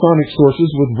by Masonic sources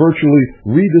with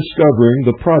virtually rediscovering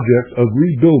the project of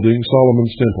rebuilding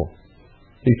Solomon's Temple.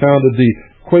 He founded the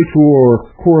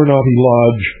Quatuor Coronati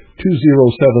Lodge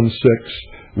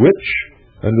 2076, which,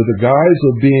 under the guise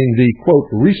of being the, quote,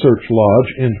 research lodge,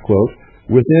 end quote,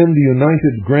 within the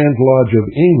United Grand Lodge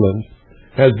of England,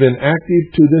 has been active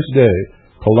to this day,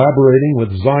 collaborating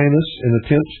with Zionists in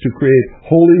attempts to create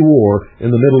holy war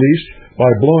in the Middle East by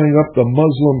blowing up the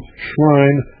Muslim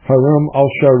shrine Haram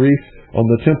al-Sharif on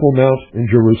the Temple Mount in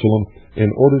Jerusalem in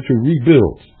order to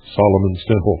rebuild Solomon's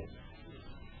Temple.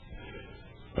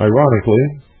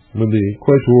 Ironically, when the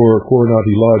Quatuor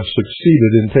Coronati Lodge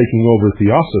succeeded in taking over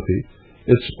Theosophy,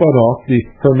 it spun off the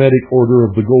Hermetic Order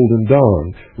of the Golden Dawn,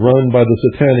 run by the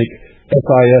satanic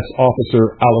SIS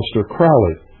officer Aleister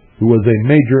Crowley, who was a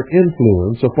major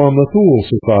influence upon the Thule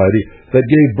Society that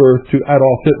gave birth to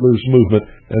Adolf Hitler's movement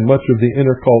and much of the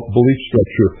inner-cult belief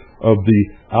structure of the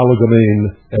Allgemeine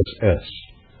SS.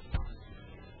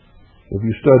 If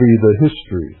you study the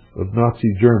history of Nazi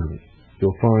Germany,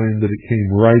 you'll find that it came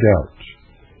right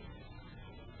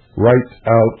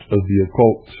out of the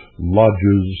occult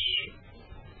lodges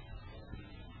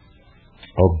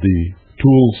of the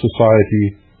Thule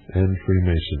Society and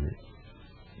Freemasonry.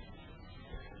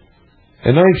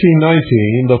 In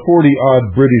 1919, the 40-odd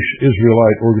British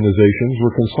Israelite organizations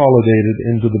were consolidated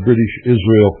into the British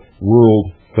Israel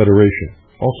World Federation,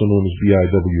 also known as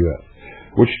BIWF,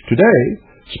 which today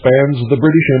spans the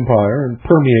British Empire and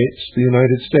permeates the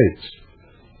United States.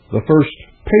 The first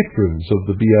patrons of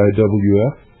the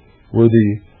BIWF were the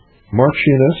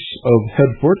Marchioness of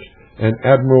Hertford and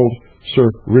Admiral Sir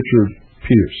Richard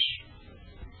Pierce.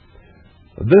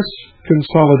 This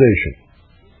consolidation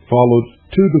followed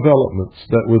two developments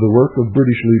that were the work of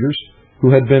British leaders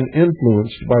who had been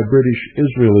influenced by British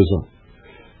Israelism.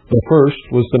 The first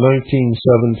was the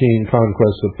 1917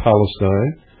 conquest of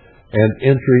Palestine and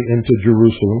entry into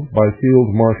Jerusalem by Field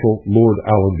Marshal Lord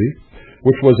Allenby,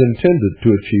 which was intended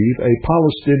to achieve a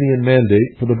Palestinian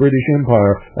mandate for the British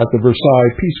Empire at the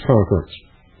Versailles Peace Conference.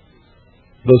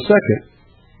 The second,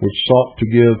 which sought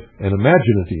to give an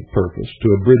imaginative purpose to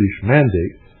a British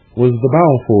mandate, was the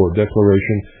Balfour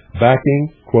Declaration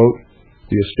backing, quote,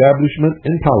 the establishment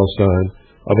in Palestine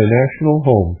of a national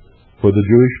home for the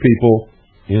Jewish people,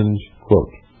 end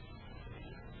quote.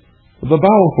 The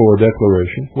Balfour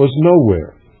Declaration was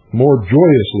nowhere more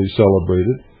joyously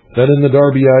celebrated than in the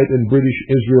Darbyite and British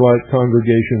Israelite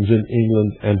congregations in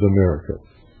England and America.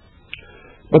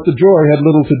 But the joy had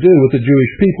little to do with the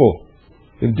Jewish people.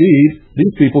 Indeed,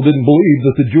 these people didn't believe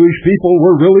that the Jewish people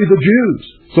were really the Jews.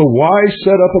 So why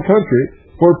set up a country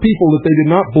for people that they did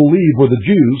not believe were the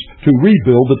Jews to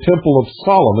rebuild the Temple of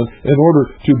Solomon in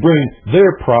order to bring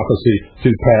their prophecy to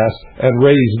pass and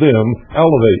raise them,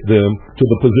 elevate them to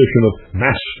the position of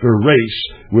master race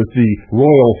with the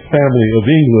royal family of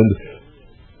England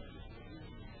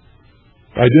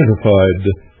identified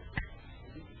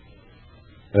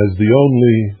as the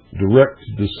only direct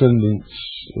descendants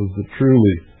of the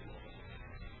truly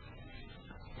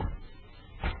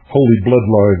holy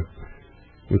bloodline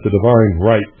with the divine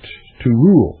right to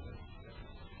rule,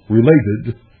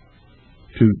 related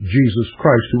to Jesus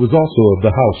Christ, who was also of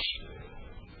the house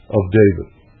of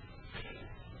David.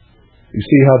 You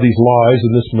see how these lies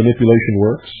and this manipulation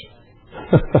works?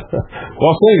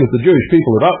 While saying that the Jewish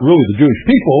people are not really the Jewish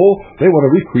people, they want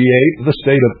to recreate the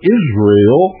state of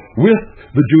Israel with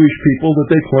the Jewish people that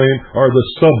they claim are the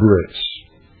subrace.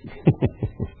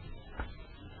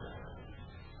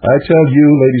 I tell you,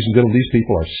 ladies and gentlemen, these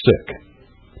people are sick.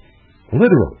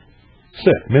 Literally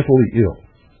sick, mentally ill.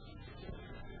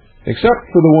 Except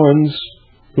for the ones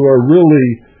who are really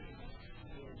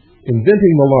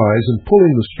inventing the lies and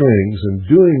pulling the strings and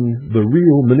doing the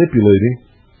real manipulating.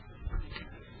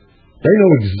 They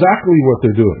know exactly what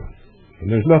they're doing, and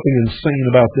there's nothing insane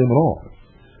about them at all.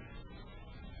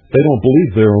 They don't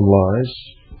believe their own lies.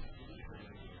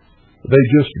 They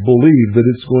just believe that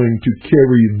it's going to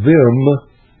carry them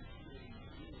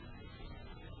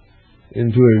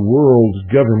into a world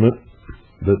government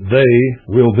that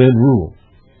they will then rule.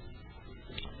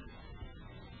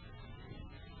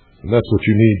 And that's what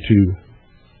you need to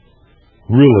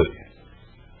really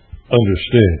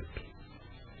understand.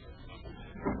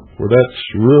 For that's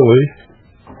really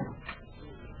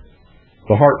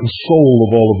the heart and soul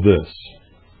of all of this.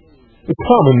 The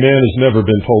common man has never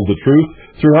been told the truth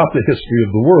throughout the history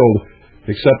of the world,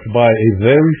 except by a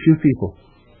very few people.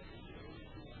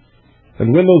 And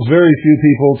when those very few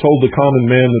people told the common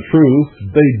man the truth,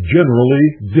 they generally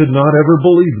did not ever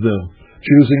believe them,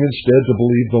 choosing instead to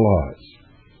believe the lies.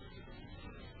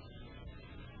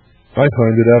 I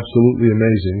find it absolutely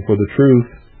amazing, for the truth,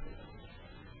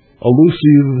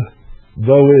 elusive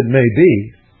though it may be,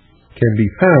 can be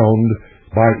found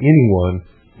by anyone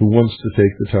who wants to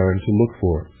take the time to look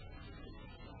for it.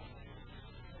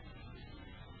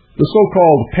 The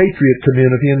so-called patriot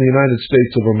community in the United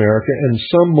States of America and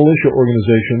some militia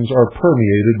organizations are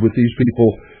permeated with these people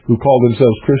who call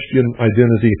themselves Christian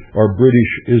identity or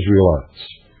British Israelites.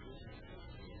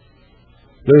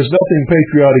 There's nothing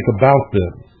patriotic about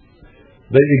them.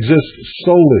 They exist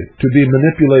solely to be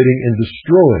manipulating and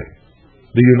destroying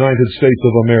the United States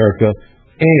of America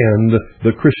and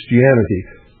the Christianity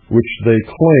which they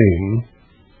claim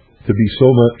to be so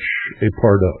much a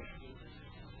part of.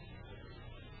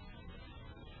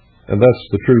 And that's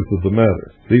the truth of the matter.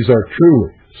 These are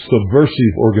truly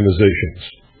subversive organizations,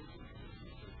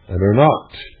 and they're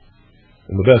not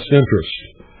in the best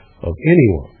interest of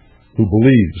anyone who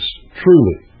believes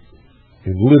truly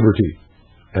in liberty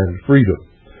and freedom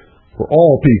for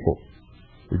all people,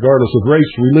 regardless of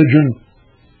race, religion,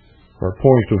 or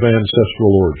point of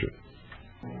ancestral origin.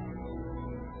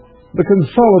 The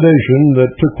consolidation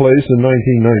that took place in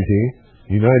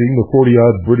 1919, uniting the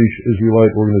 40-odd British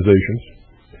Israelite organizations,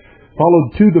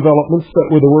 followed two developments that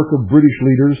were the work of British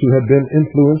leaders who had been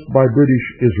influenced by British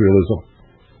Israelism.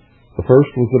 The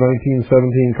first was the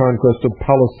 1917 conquest of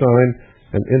Palestine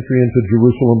and entry into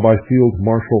Jerusalem by Field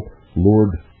Marshal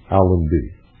Lord Allenby.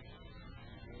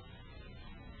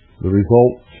 The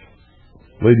result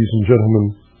ladies and gentlemen,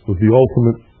 was the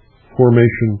ultimate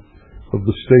formation of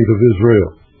the state of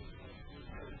Israel.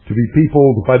 To be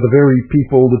peopled by the very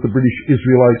people that the British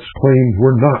Israelites claimed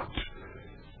were not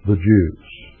the Jews.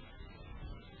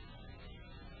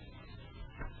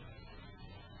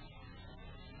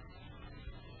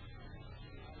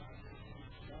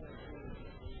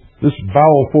 This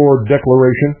Balfour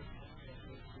Declaration,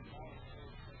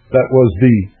 that was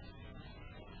the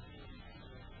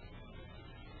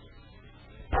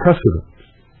precedent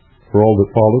for all that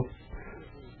followed,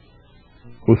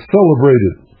 was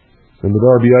celebrated in the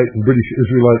Darbyite and British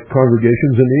Israelite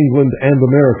congregations in England and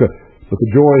America. But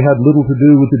the joy had little to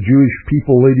do with the Jewish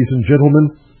people, ladies and gentlemen.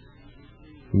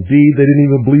 Indeed, they didn't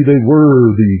even believe they were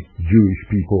the Jewish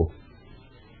people,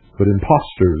 but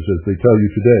impostors, as they tell you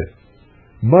today.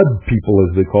 Mud people,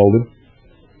 as they called them.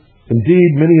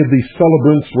 Indeed, many of these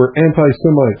celebrants were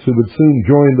anti-Semites who would soon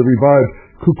join the revived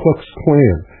Ku Klux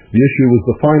Klan. The issue was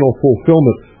the final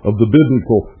fulfillment of the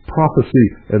biblical prophecy,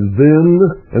 and then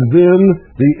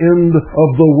the end of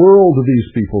the world, these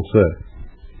people say.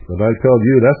 But I tell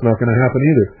you, that's not going to happen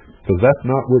either, because that's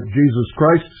not what Jesus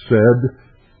Christ said.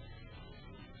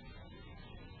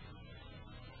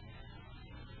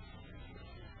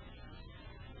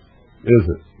 Is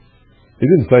it? He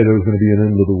didn't say there was going to be an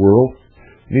end of the world.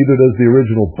 Neither does the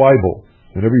original Bible.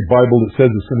 And every Bible that says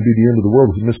it's going to be the end of the world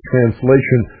is a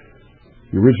mistranslation.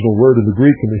 The original word in the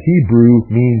Greek and the Hebrew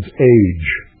means age.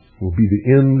 It will be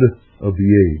the end of the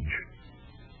age.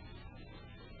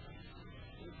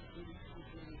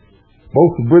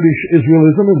 Both British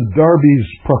Israelism and Darby's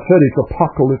prophetic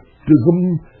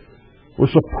apocalypticism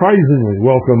were surprisingly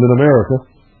welcome in America.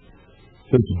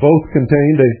 Since both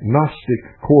contained a Gnostic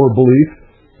core belief,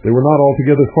 they were not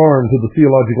altogether foreign to the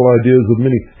theological ideas of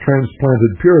many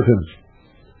transplanted Puritans.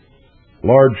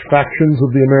 Large factions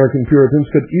of the American Puritans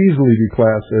could easily be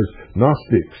classed as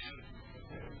Gnostics.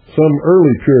 Some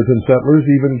early Puritan settlers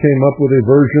even came up with a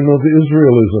version of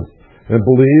Israelism and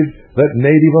believed that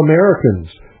Native Americans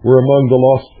were among the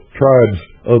lost tribes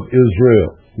of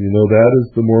Israel. You know that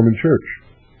as the Mormon Church,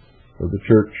 or the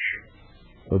Church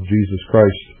of Jesus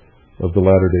Christ of the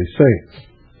Latter-day Saints.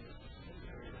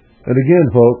 And again,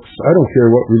 folks, I don't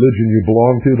care what religion you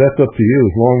belong to. That's up to you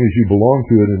as long as you belong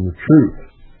to it in the truth.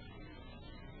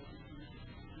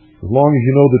 As long as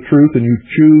you know the truth and you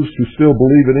choose to still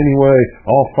believe it anyway,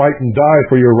 I'll fight and die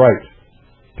for your right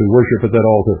to worship at that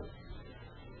altar.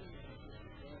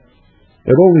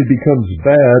 It only becomes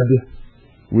bad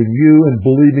when you, in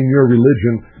believing your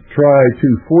religion, try to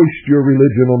foist your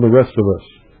religion on the rest of us.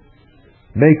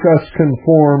 Make us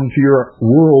conform to your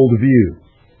worldview.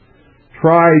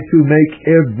 Try to make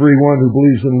everyone who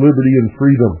believes in liberty and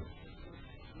freedom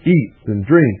eat and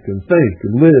drink and think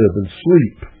and live and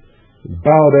sleep and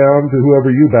bow down to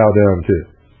whoever you bow down to.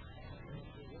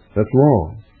 That's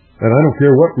wrong. And I don't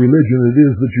care what religion it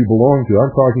is that you belong to.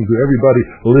 I'm talking to everybody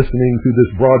listening to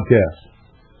this broadcast.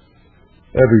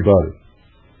 Everybody.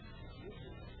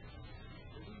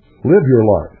 Live your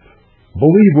life.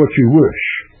 Believe what you wish.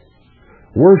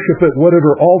 Worship at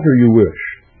whatever altar you wish.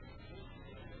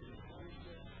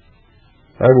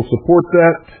 I will support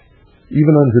that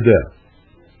even unto death.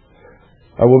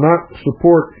 I will not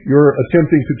support your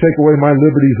attempting to take away my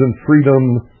liberties and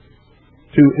freedom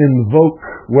to invoke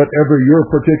whatever your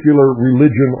particular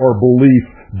religion or belief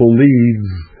believes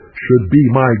should be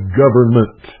my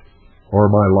government or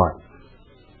my life.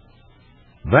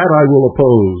 That I will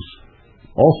oppose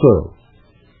also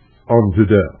unto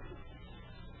death.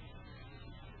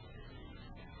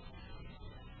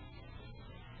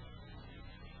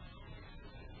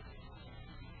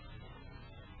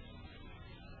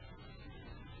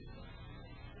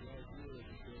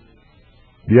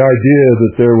 The idea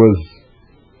that there was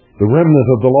the remnant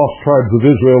of the lost tribes of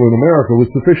Israel in America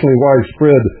was sufficiently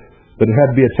widespread that it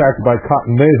had to be attacked by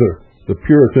Cotton Mather, the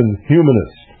Puritan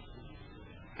humanist.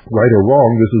 Right or wrong,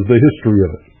 this is the history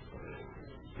of it.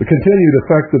 The continued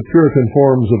effect of Puritan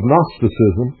forms of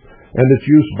Gnosticism and its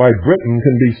use by Britain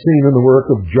can be seen in the work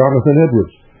of Jonathan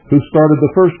Edwards, who started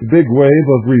the first big wave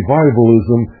of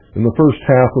revivalism in the first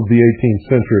half of the 18th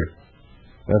century.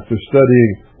 After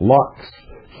studying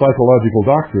Locke's psychological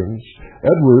doctrines,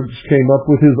 Edwards came up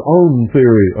with his own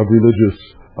theory of religious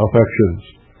affections.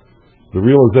 The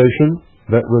realization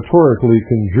that rhetorically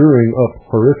conjuring up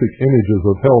horrific images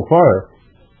of hellfire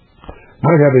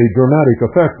might have a dramatic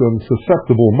effect on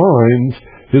susceptible minds,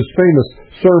 his famous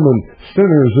sermon,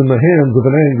 Sinners in the Hands of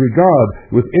an Angry God,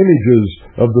 with images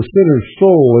of the sinner's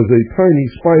soul as a tiny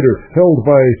spider held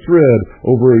by a thread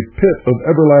over a pit of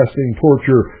everlasting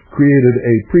torture, created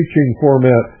a preaching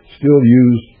format still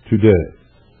used today.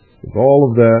 All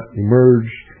of that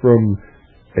emerged from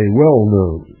a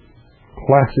well-known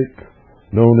classic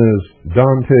known as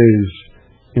Dante's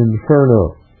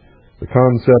Inferno. The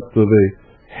concept of a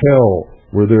hell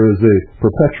where there is a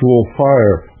perpetual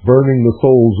fire burning the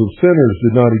souls of sinners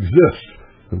did not exist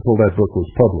until that book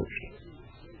was published.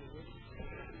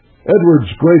 Edward's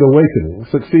Great Awakening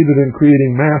succeeded in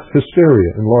creating mass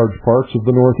hysteria in large parts of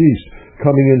the Northeast,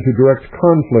 coming into direct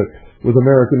conflict with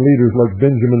American leaders like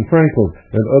Benjamin Franklin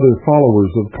and other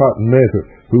followers of Cotton Mather,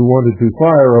 who wanted to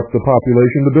fire up the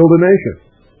population to build a nation.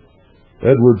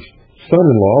 Edward's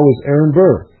son-in-law was Aaron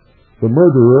Burr, the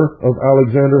murderer of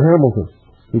Alexander Hamilton,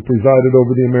 who presided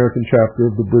over the American chapter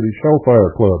of the British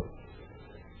Hellfire Club,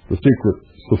 the secret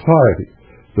society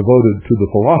devoted to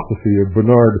the philosophy of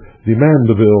Bernard de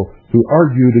Mandeville, who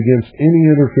argued against any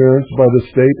interference by the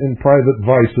state in private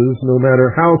vices, no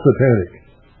matter how satanic.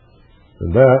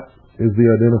 And that is the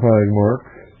identifying mark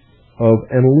of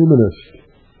an illuminist.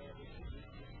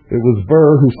 It was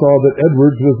Burr who saw that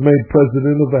Edwards was made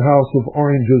president of the House of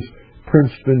Orange's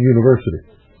Princeton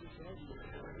University.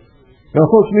 Now,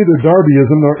 folks, neither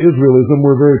Darbyism nor Israelism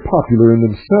were very popular in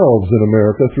themselves in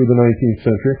America through the 19th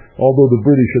century, although the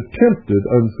British attempted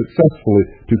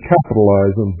unsuccessfully to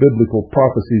capitalize on biblical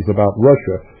prophecies about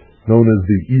Russia, known as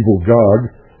the evil Gog,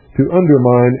 to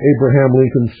undermine Abraham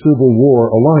Lincoln's Civil War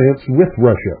alliance with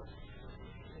Russia.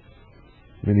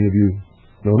 Many of you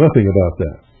know nothing about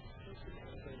that.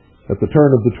 At the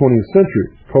turn of the 20th century,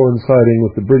 coinciding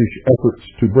with the British efforts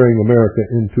to bring America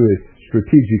into a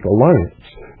strategic alliance,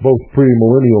 both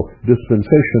premillennial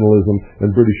dispensationalism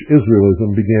and British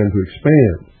Israelism began to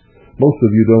expand. Most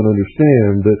of you don't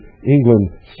understand that England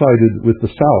sided with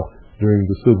the South during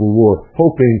the Civil War,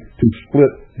 hoping to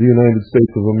split the United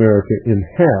States of America in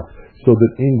half so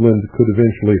that England could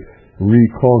eventually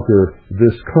reconquer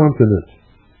this continent.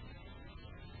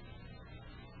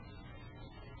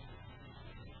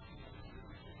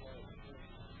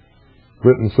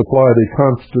 Britain supplied a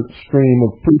constant stream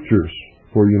of preachers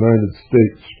for United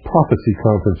States prophecy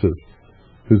conferences,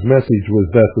 whose message was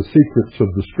that the secrets of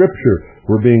the Scripture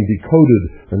were being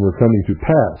decoded and were coming to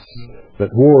pass,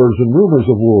 that wars and rumors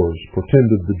of wars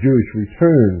portended the Jewish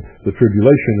return, the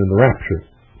tribulation, and the rapture.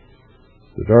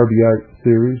 The Darbyite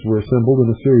theories were assembled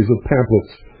in a series of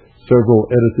pamphlets, several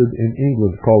edited in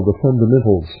England, called The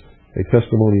Fundamentals, a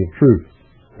testimony of truth.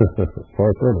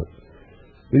 Far from it.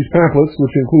 These pamphlets,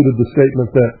 which included the statement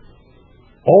that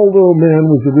although man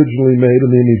was originally made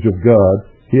in the image of God,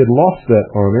 he had lost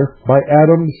that honor by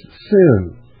Adam's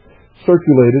sin,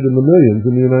 circulated in the millions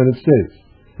in the United States.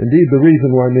 Indeed, the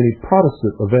reason why many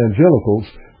Protestant evangelicals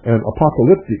and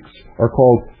apocalyptics are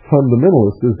called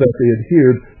fundamentalists is that they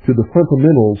adhered to the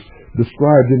fundamentals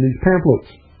described in these pamphlets.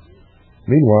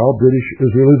 Meanwhile, British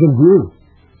Israelism grew.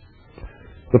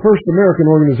 The first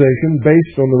American organization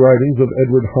based on the writings of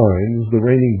Edward Hines, the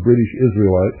reigning British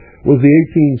Israelite, was the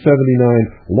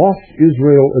 1879 Lost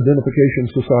Israel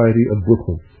Identification Society of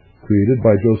Brooklyn, created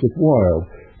by Joseph Wilde,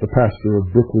 the pastor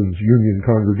of Brooklyn's Union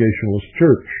Congregationalist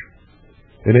Church.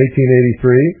 In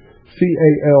 1883,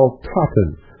 C.A.L. Totten,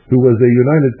 who was a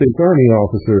United States Army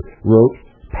officer, wrote,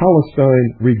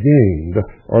 "Palestine regained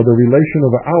are the relation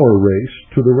of our race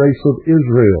to the race of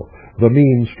Israel, the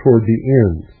means toward the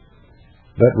end."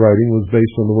 That writing was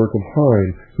based on the work of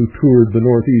Hine, who toured the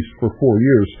Northeast for 4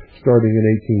 years, starting in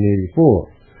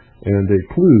 1884. And a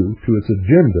clue to its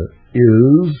agenda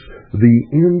is the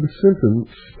end sentence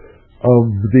of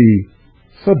the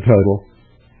subtitle,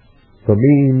 "The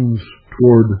Means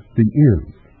Toward the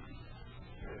End."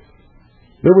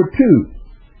 There were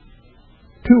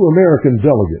two American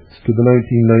delegates to the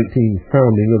 1919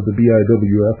 founding of the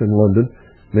BIWF in London,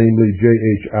 namely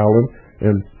J.H. Allen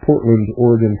and Portland,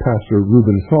 Oregon pastor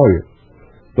Reuben Sawyer.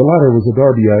 The latter was a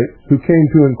Darbyite who came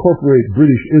to incorporate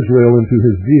British Israel into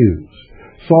his views.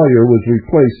 Sawyer was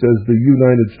replaced as the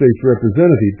United States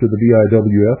representative to the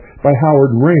BIWF by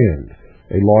Howard Rand,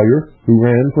 a lawyer who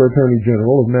ran for Attorney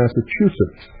General of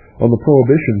Massachusetts on the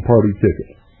Prohibition Party ticket.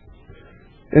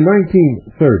 In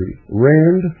 1930,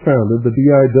 Rand founded the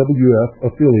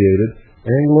BIWF-affiliated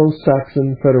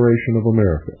Anglo-Saxon Federation of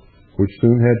America, which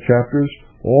soon had chapters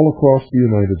all across the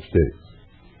United States.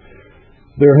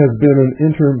 There has been an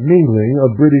intermingling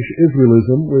of British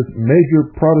Israelism with major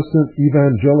Protestant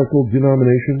evangelical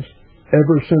denominations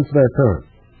ever since that time.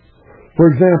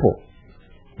 For example,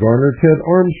 Garner Ted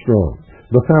Armstrong,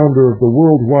 the founder of the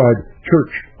Worldwide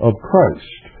Church of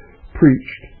Christ,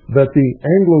 preached that the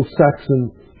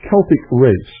Anglo-Saxon Celtic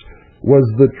race was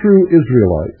the true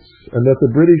Israelites and that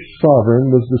the British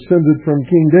sovereign was descended from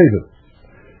King David.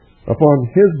 Upon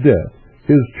his death,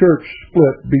 his church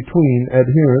split between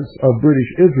adherents of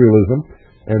British Israelism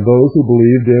and those who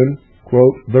believed in,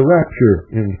 quote, the rapture,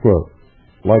 end quote.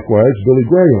 Likewise, Billy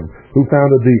Graham, who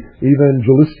founded the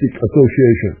Evangelistic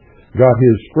Association, got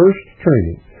his first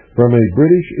training from a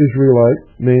British Israelite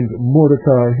named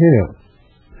Mordecai Ham.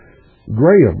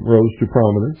 Graham rose to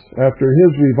prominence after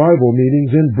his revival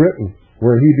meetings in Britain,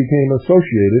 where he became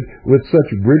associated with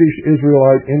such British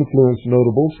Israelite influence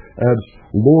notables as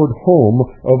Lord Home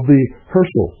of the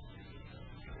Herschel.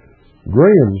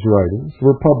 Graham's writings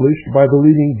were published by the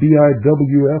leading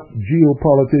BIWF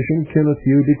geopolitician Kenneth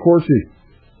Hugh DeCourcy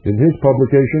in his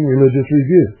publication Religious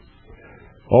Review.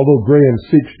 Although Graham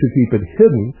seeks to keep it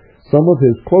hidden, some of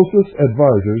his closest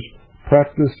advisors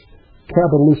practice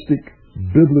Kabbalistic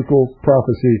biblical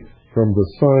prophecy from the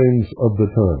signs of the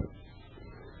time.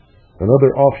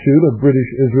 Another offshoot of British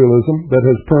Israelism that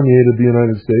has permeated the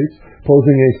United States,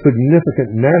 posing a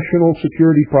significant national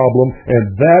security problem,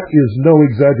 and that is no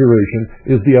exaggeration,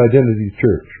 is the Identity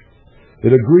Church.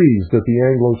 It agrees that the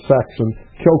Anglo-Saxon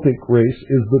Celtic race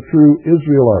is the true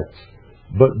Israelites,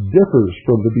 but differs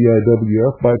from the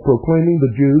BIWF by proclaiming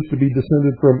the Jews to be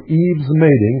descended from Eve's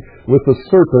mating with the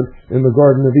serpent in the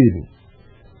Garden of Eden.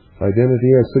 Identity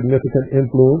has significant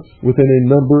influence within a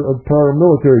number of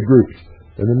paramilitary groups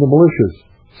and in the militias.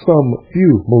 Some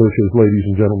few militias, ladies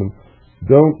and gentlemen.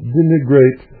 Don't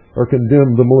denigrate or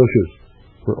condemn the militias,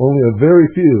 for only a very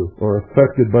few are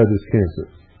affected by this cancer.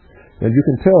 And you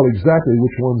can tell exactly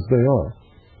which ones they are.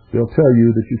 They'll tell you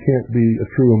that you can't be a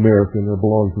true American or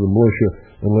belong to the militia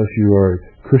unless you are a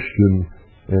Christian,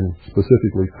 and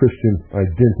specifically Christian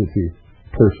identity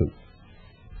person.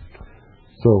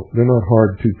 So they're not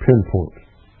hard to pinpoint.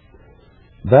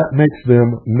 That makes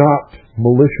them not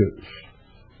militias,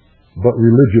 but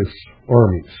religious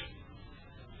armies.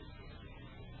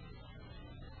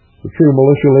 The true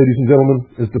militia, ladies and gentlemen,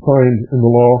 is defined in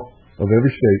the law of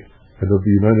every state and of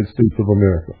the United States of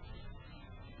America.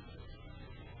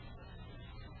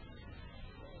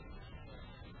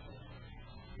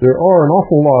 There are an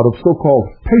awful lot of so-called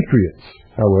patriots,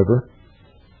 however,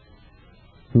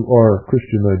 who are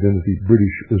Christian identity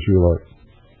British Israelites.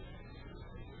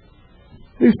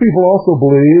 These people also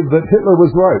believe that Hitler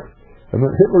was right, and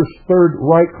that Hitler's Third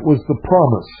Reich was the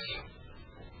promise,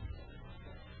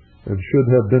 and should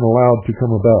have been allowed to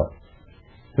come about.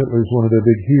 Hitler's one of their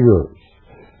big heroes,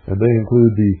 and they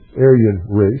include the Aryan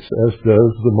race, as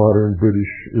does the modern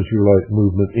British Israelite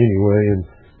movement anyway, and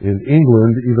in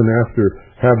England, even after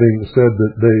having said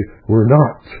that they were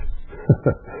not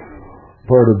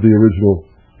part of the original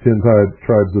 10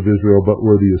 tribes of Israel, but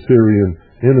were the Assyrian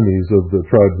enemies of the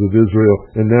tribes of Israel,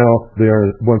 and now they are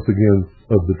once again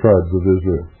of the tribes of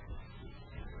Israel.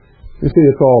 You see,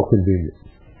 it's all convenient.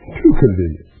 Too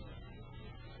convenient.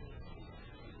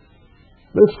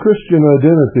 This Christian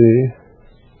identity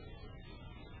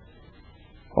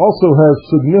also has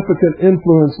significant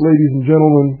influence, ladies and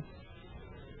gentlemen,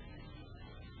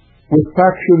 with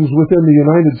factions within the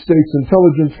United States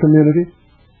intelligence community,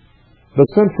 the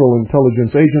Central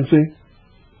Intelligence Agency,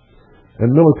 and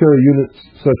military units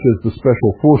such as the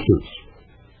Special Forces,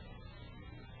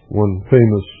 one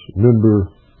famous member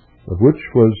of which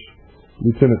was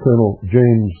Lieutenant Colonel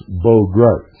James Bo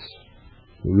Gratz,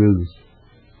 who is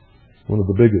one of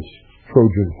the biggest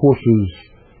Trojan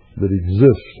horses that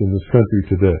exists in this country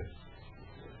today.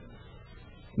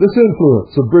 This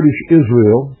influence of British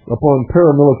Israel upon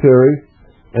paramilitary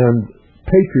and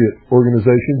patriot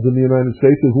organizations in the United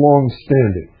States is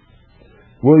long-standing.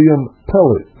 William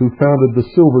Pellet, who founded the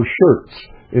Silver Shirts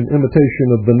in imitation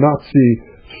of the Nazi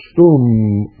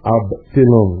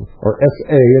Sturmabteilung, or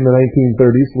SA, in the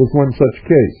 1930s, was one such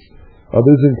case.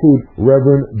 Others include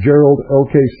Reverend Gerald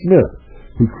L.K. Smith,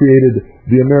 who created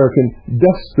the American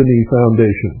Destiny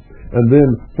Foundation, and then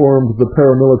formed the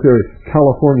paramilitary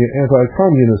California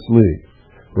Anti-Communist League.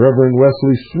 Reverend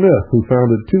Wesley Smith, who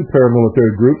founded two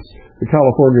paramilitary groups, the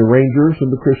California Rangers and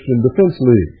the Christian Defense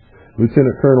League.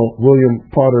 Lieutenant Colonel William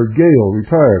Potter Gale,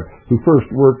 retired, who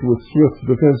first worked with Swift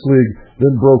Defense League,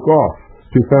 then broke off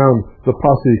to found the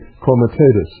Posse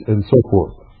Comitatus, and so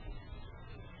forth.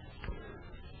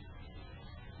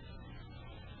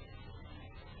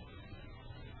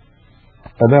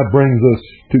 And that brings us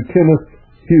to Kenneth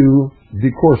Hugh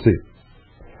DeCourcy.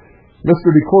 Mr.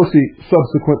 DeCourcy,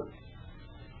 subsequent...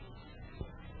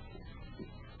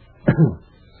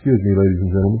 Excuse me, ladies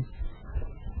and gentlemen.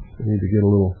 I need to get a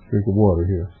little drink of water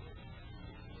here.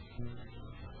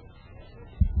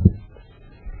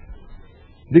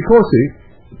 DeCourcy,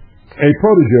 a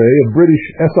protege of British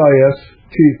SIS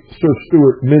Chief Sir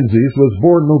Stuart Menzies, was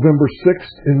born November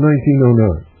 6th in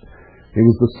 1909. He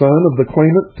was the son of the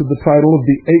claimant to the title of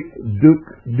the 8th Duke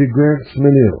de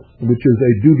Grantmesnil, which is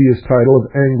a dubious title of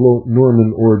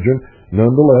Anglo-Norman origin,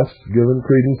 nonetheless given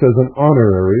credence as an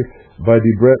honorary by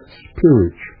Debrett's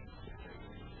peerage.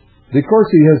 De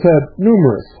Courcy has had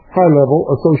numerous high-level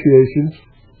associates,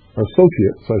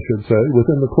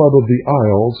 within the Club of the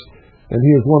Isles, and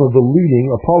he is one of the leading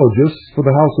apologists for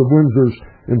the House of Windsor's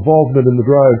involvement in the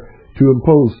drive to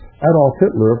impose Adolf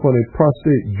Hitler upon a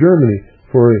prostate Germany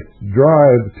for a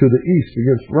drive to the east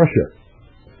against Russia.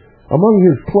 Among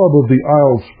his Club of the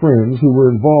Isles friends who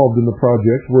were involved in the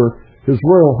project were His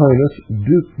Royal Highness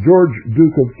George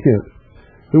Duke of Kent,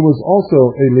 who was also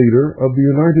a leader of the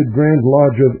United Grand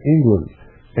Lodge of England,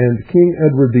 and King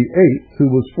Edward VIII, who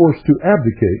was forced to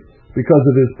abdicate because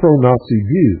of his pro-Nazi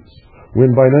views,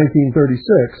 when by 1936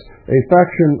 a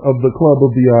faction of the Club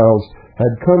of the Isles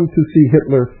had come to see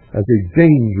Hitler as a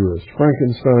dangerous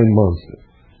Frankenstein monster.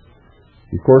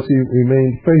 De Courcy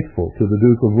remained faithful to the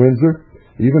Duke of Windsor,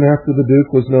 even after the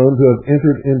Duke was known to have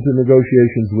entered into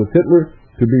negotiations with Hitler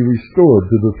to be restored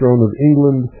to the throne of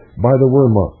England by the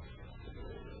Wehrmacht.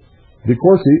 De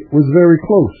Courcy was very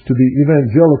close to the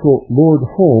evangelical Lord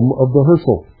Home of the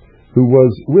Hersel, who was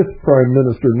with Prime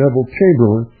Minister Neville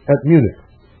Chamberlain at Munich.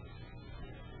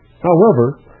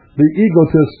 However, the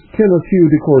egotist Kenneth Hugh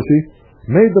De Courcy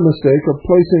made the mistake of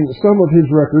placing some of his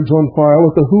records on file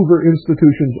at the Hoover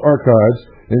Institution's archives,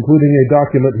 including a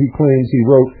document he claims he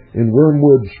wrote in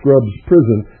Wormwood Scrubs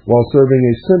Prison while serving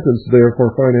a sentence there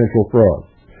for financial fraud.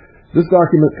 This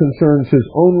document concerns his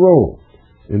own role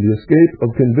in the escape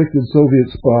of convicted Soviet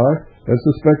spy and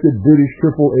suspected British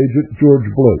triple agent George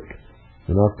Blake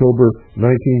in October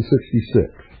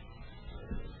 1966.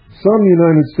 Some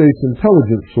United States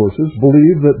intelligence sources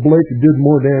believe that Blake did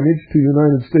more damage to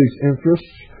United States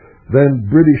interests than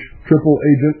British triple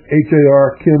agent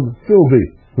H.A.R. Kim Philby,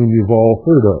 whom you've all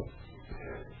heard of.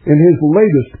 In his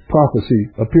latest prophecy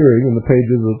appearing in the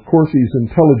pages of Courcy's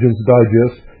Intelligence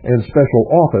Digest and Special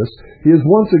Office, he is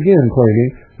once again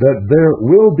claiming that there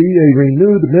will be a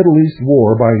renewed Middle East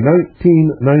war by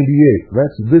 1998,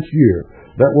 that's this year,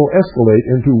 that will escalate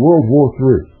into World War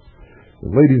III.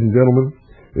 And ladies and gentlemen,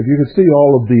 if you could see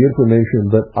all of the information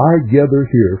that I gather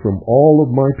here from all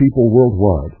of my people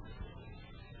worldwide,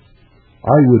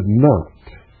 I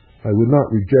would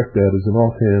not reject that as an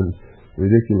offhand,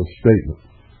 ridiculous statement.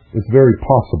 It's very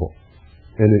possible,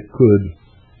 and it could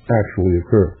actually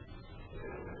occur.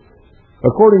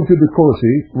 According to De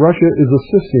Courcy, Russia is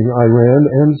assisting Iran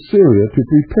and Syria to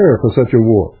prepare for such a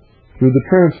war through the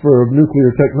transfer of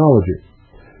nuclear technology.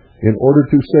 In order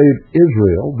to save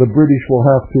Israel, the British will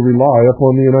have to rely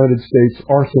upon the United States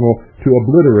arsenal to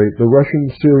obliterate the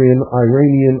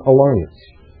Russian-Syrian-Iranian alliance.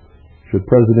 Should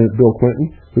President Bill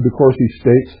Clinton, who De Courcy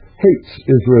states hates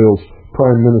Israel's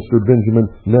Prime Minister Benjamin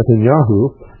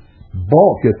Netanyahu,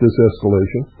 balk at this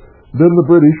escalation, then the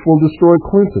British will destroy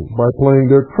Clinton by playing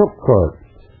their trump card,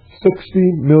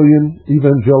 60 million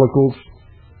evangelicals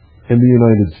in the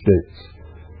United States.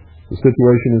 The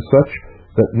situation is such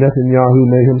that Netanyahu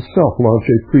may himself launch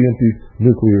a preemptive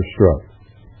nuclear strike.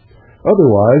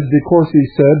 Otherwise, De Courcy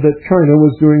said that China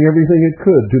was doing everything it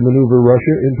could to maneuver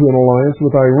Russia into an alliance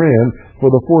with Iran for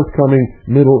the forthcoming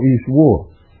Middle East war.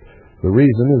 The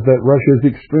reason is that Russia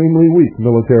is extremely weak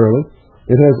militarily.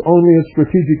 It has only its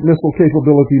strategic missile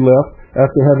capability left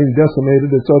after having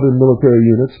decimated its other military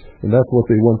units, and that's what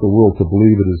they want the world to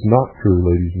believe. It is not true,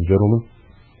 ladies and gentlemen.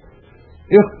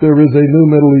 If there is a new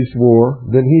Middle East war,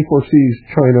 then he foresees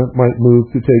China might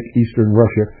move to take eastern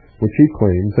Russia, which he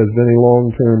claims has been a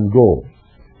long-term goal.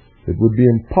 It would be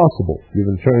impossible,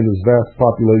 given China's vast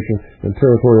population and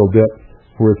territorial depth,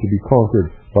 for it to be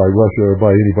conquered by Russia or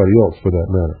by anybody else for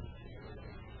that matter.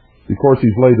 De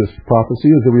Courcy's latest prophecy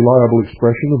is a reliable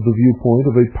expression of the viewpoint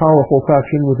of a powerful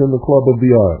faction within the Club of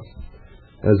the Isles.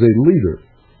 As a leader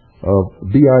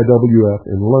of BIWF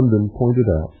in London pointed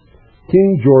out,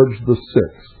 King George VI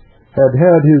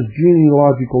had his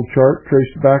genealogical chart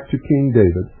traced back to King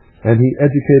David, and he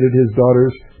educated his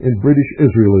daughters in British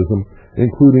Israelism,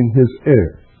 including his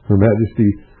heir, Her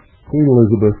Majesty Queen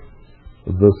Elizabeth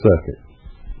II.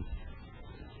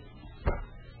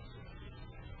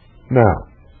 Now,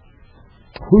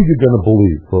 who you going to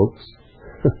believe, folks?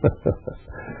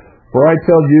 For I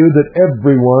tell you that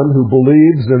everyone who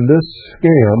believes in this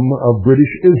scam of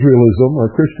British Israelism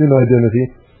or Christian identity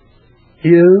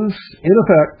is, in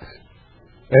effect,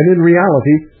 and in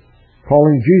reality,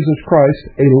 calling Jesus Christ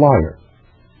a liar.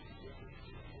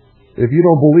 If you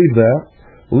don't believe that,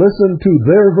 listen to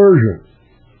their version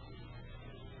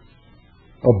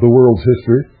of the world's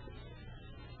history,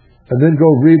 and then go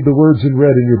read the words in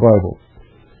red in your Bible.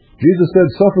 Jesus said,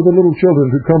 suffer the little children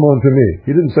to come unto me.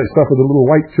 He didn't say, suffer the little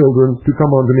white children to come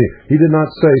unto me. He did not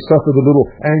say, suffer the little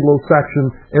Anglo-Saxon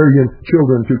Aryan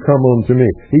children to come unto me.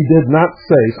 He did not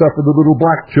say, suffer the little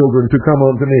black children to come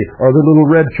unto me, or the little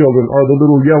red children, or the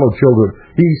little yellow children.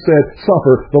 He said,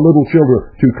 suffer the little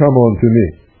children to come unto me.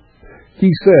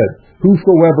 He said,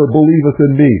 whosoever believeth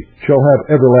in me shall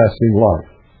have everlasting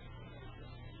life.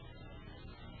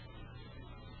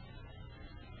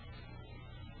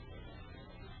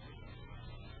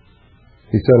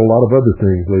 He said a lot of other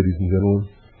things, ladies and gentlemen,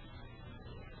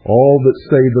 all that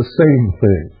say the same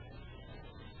thing,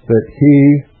 that he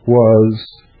was,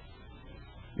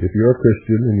 if you're a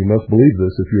Christian, and you must believe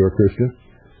this if you're a Christian,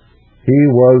 he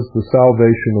was the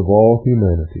salvation of all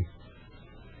humanity.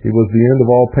 He was the end of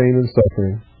all pain and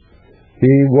suffering.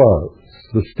 He was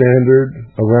the standard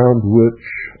around which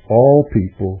all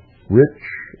people, rich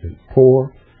and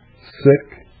poor,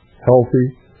 sick, healthy,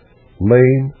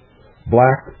 lame,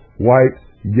 black, white,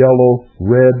 yellow,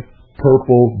 red,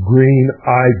 purple, green,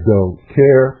 I don't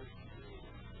care,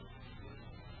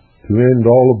 to end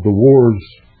all of the wars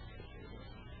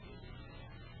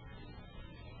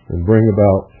and bring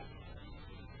about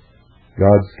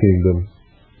God's kingdom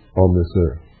on this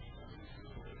earth.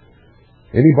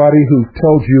 Anybody who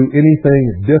tells you anything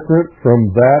different from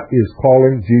that is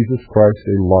calling Jesus Christ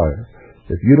a liar.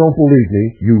 If you don't believe me,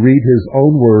 you read his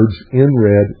own words in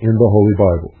red in the Holy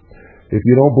Bible. If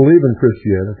you don't believe in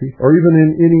Christianity, or even in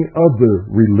any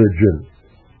other religion,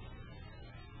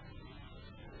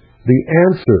 the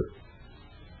answer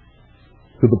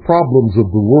to the problems of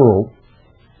the world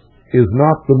is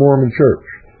not the Mormon Church.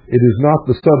 It is not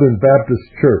the Southern Baptist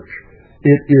Church.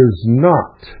 It is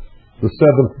not the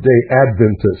Seventh-day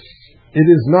Adventists. It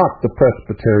is not the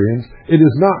Presbyterians. It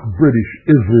is not British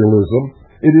Israelism.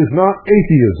 It is not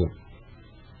atheism.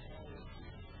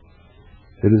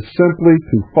 It is simply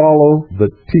to follow the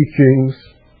teachings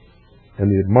and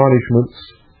the admonishments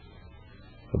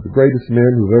of the greatest men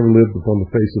who have ever lived upon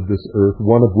the face of this earth,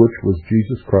 one of which was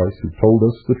Jesus Christ, who told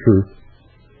us the truth,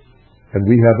 and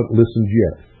we haven't listened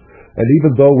yet. And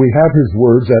even though we have his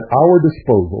words at our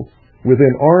disposal,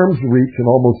 within arm's reach in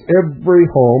almost every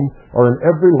home or in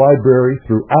every library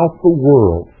throughout the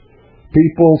world,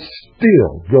 people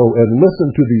still go and listen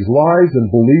to these lies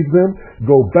and believe them,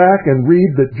 go back and read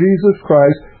that Jesus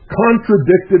Christ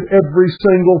contradicted every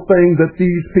single thing that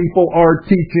these people are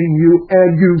teaching you,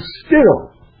 and you still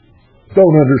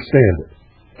don't understand it.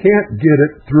 Can't get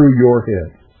it through your head.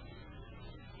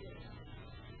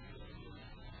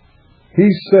 He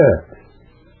said,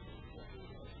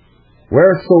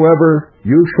 wheresoever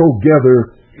you shall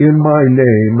gather in my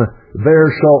name,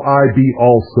 there shall I be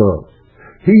also.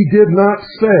 He did not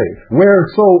say,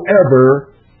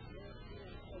 wheresoever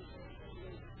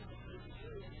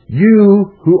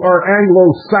you who are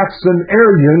Anglo-Saxon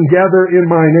Aryan gather in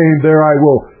my name, there I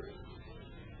will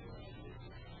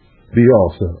be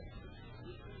also.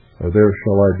 Or there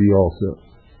shall I be also.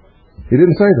 He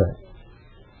didn't say that.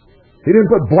 He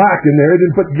didn't put black in there. He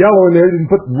didn't put yellow in there. He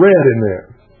didn't put red in there.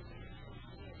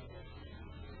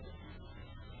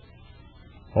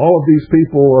 All of these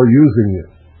people are using you.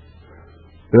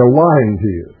 They're lying to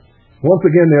you. Once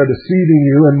again, they're deceiving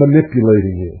you and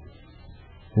manipulating you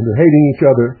into hating each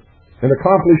other and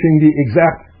accomplishing the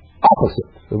exact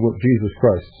opposite of what Jesus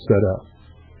Christ set out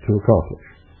to accomplish.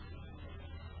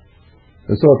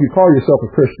 And so if you call yourself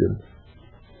a Christian,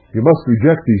 you must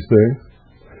reject these things,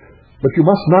 but you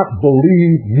must not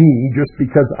believe me just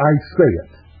because I say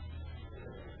it.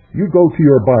 You go to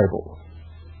your Bible,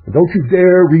 and don't you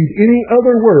dare read any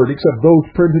other word except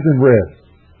those printed in red.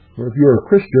 Or if you're a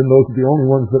Christian, those are the only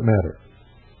ones that matter.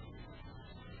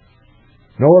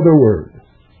 No other word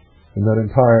in that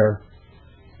entire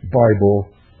Bible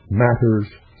matters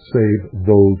save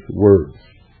those words.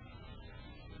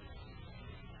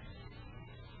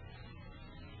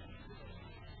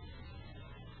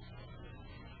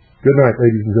 Good night,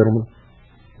 ladies and gentlemen,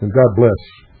 and God bless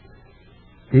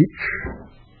each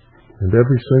and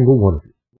every single one of you.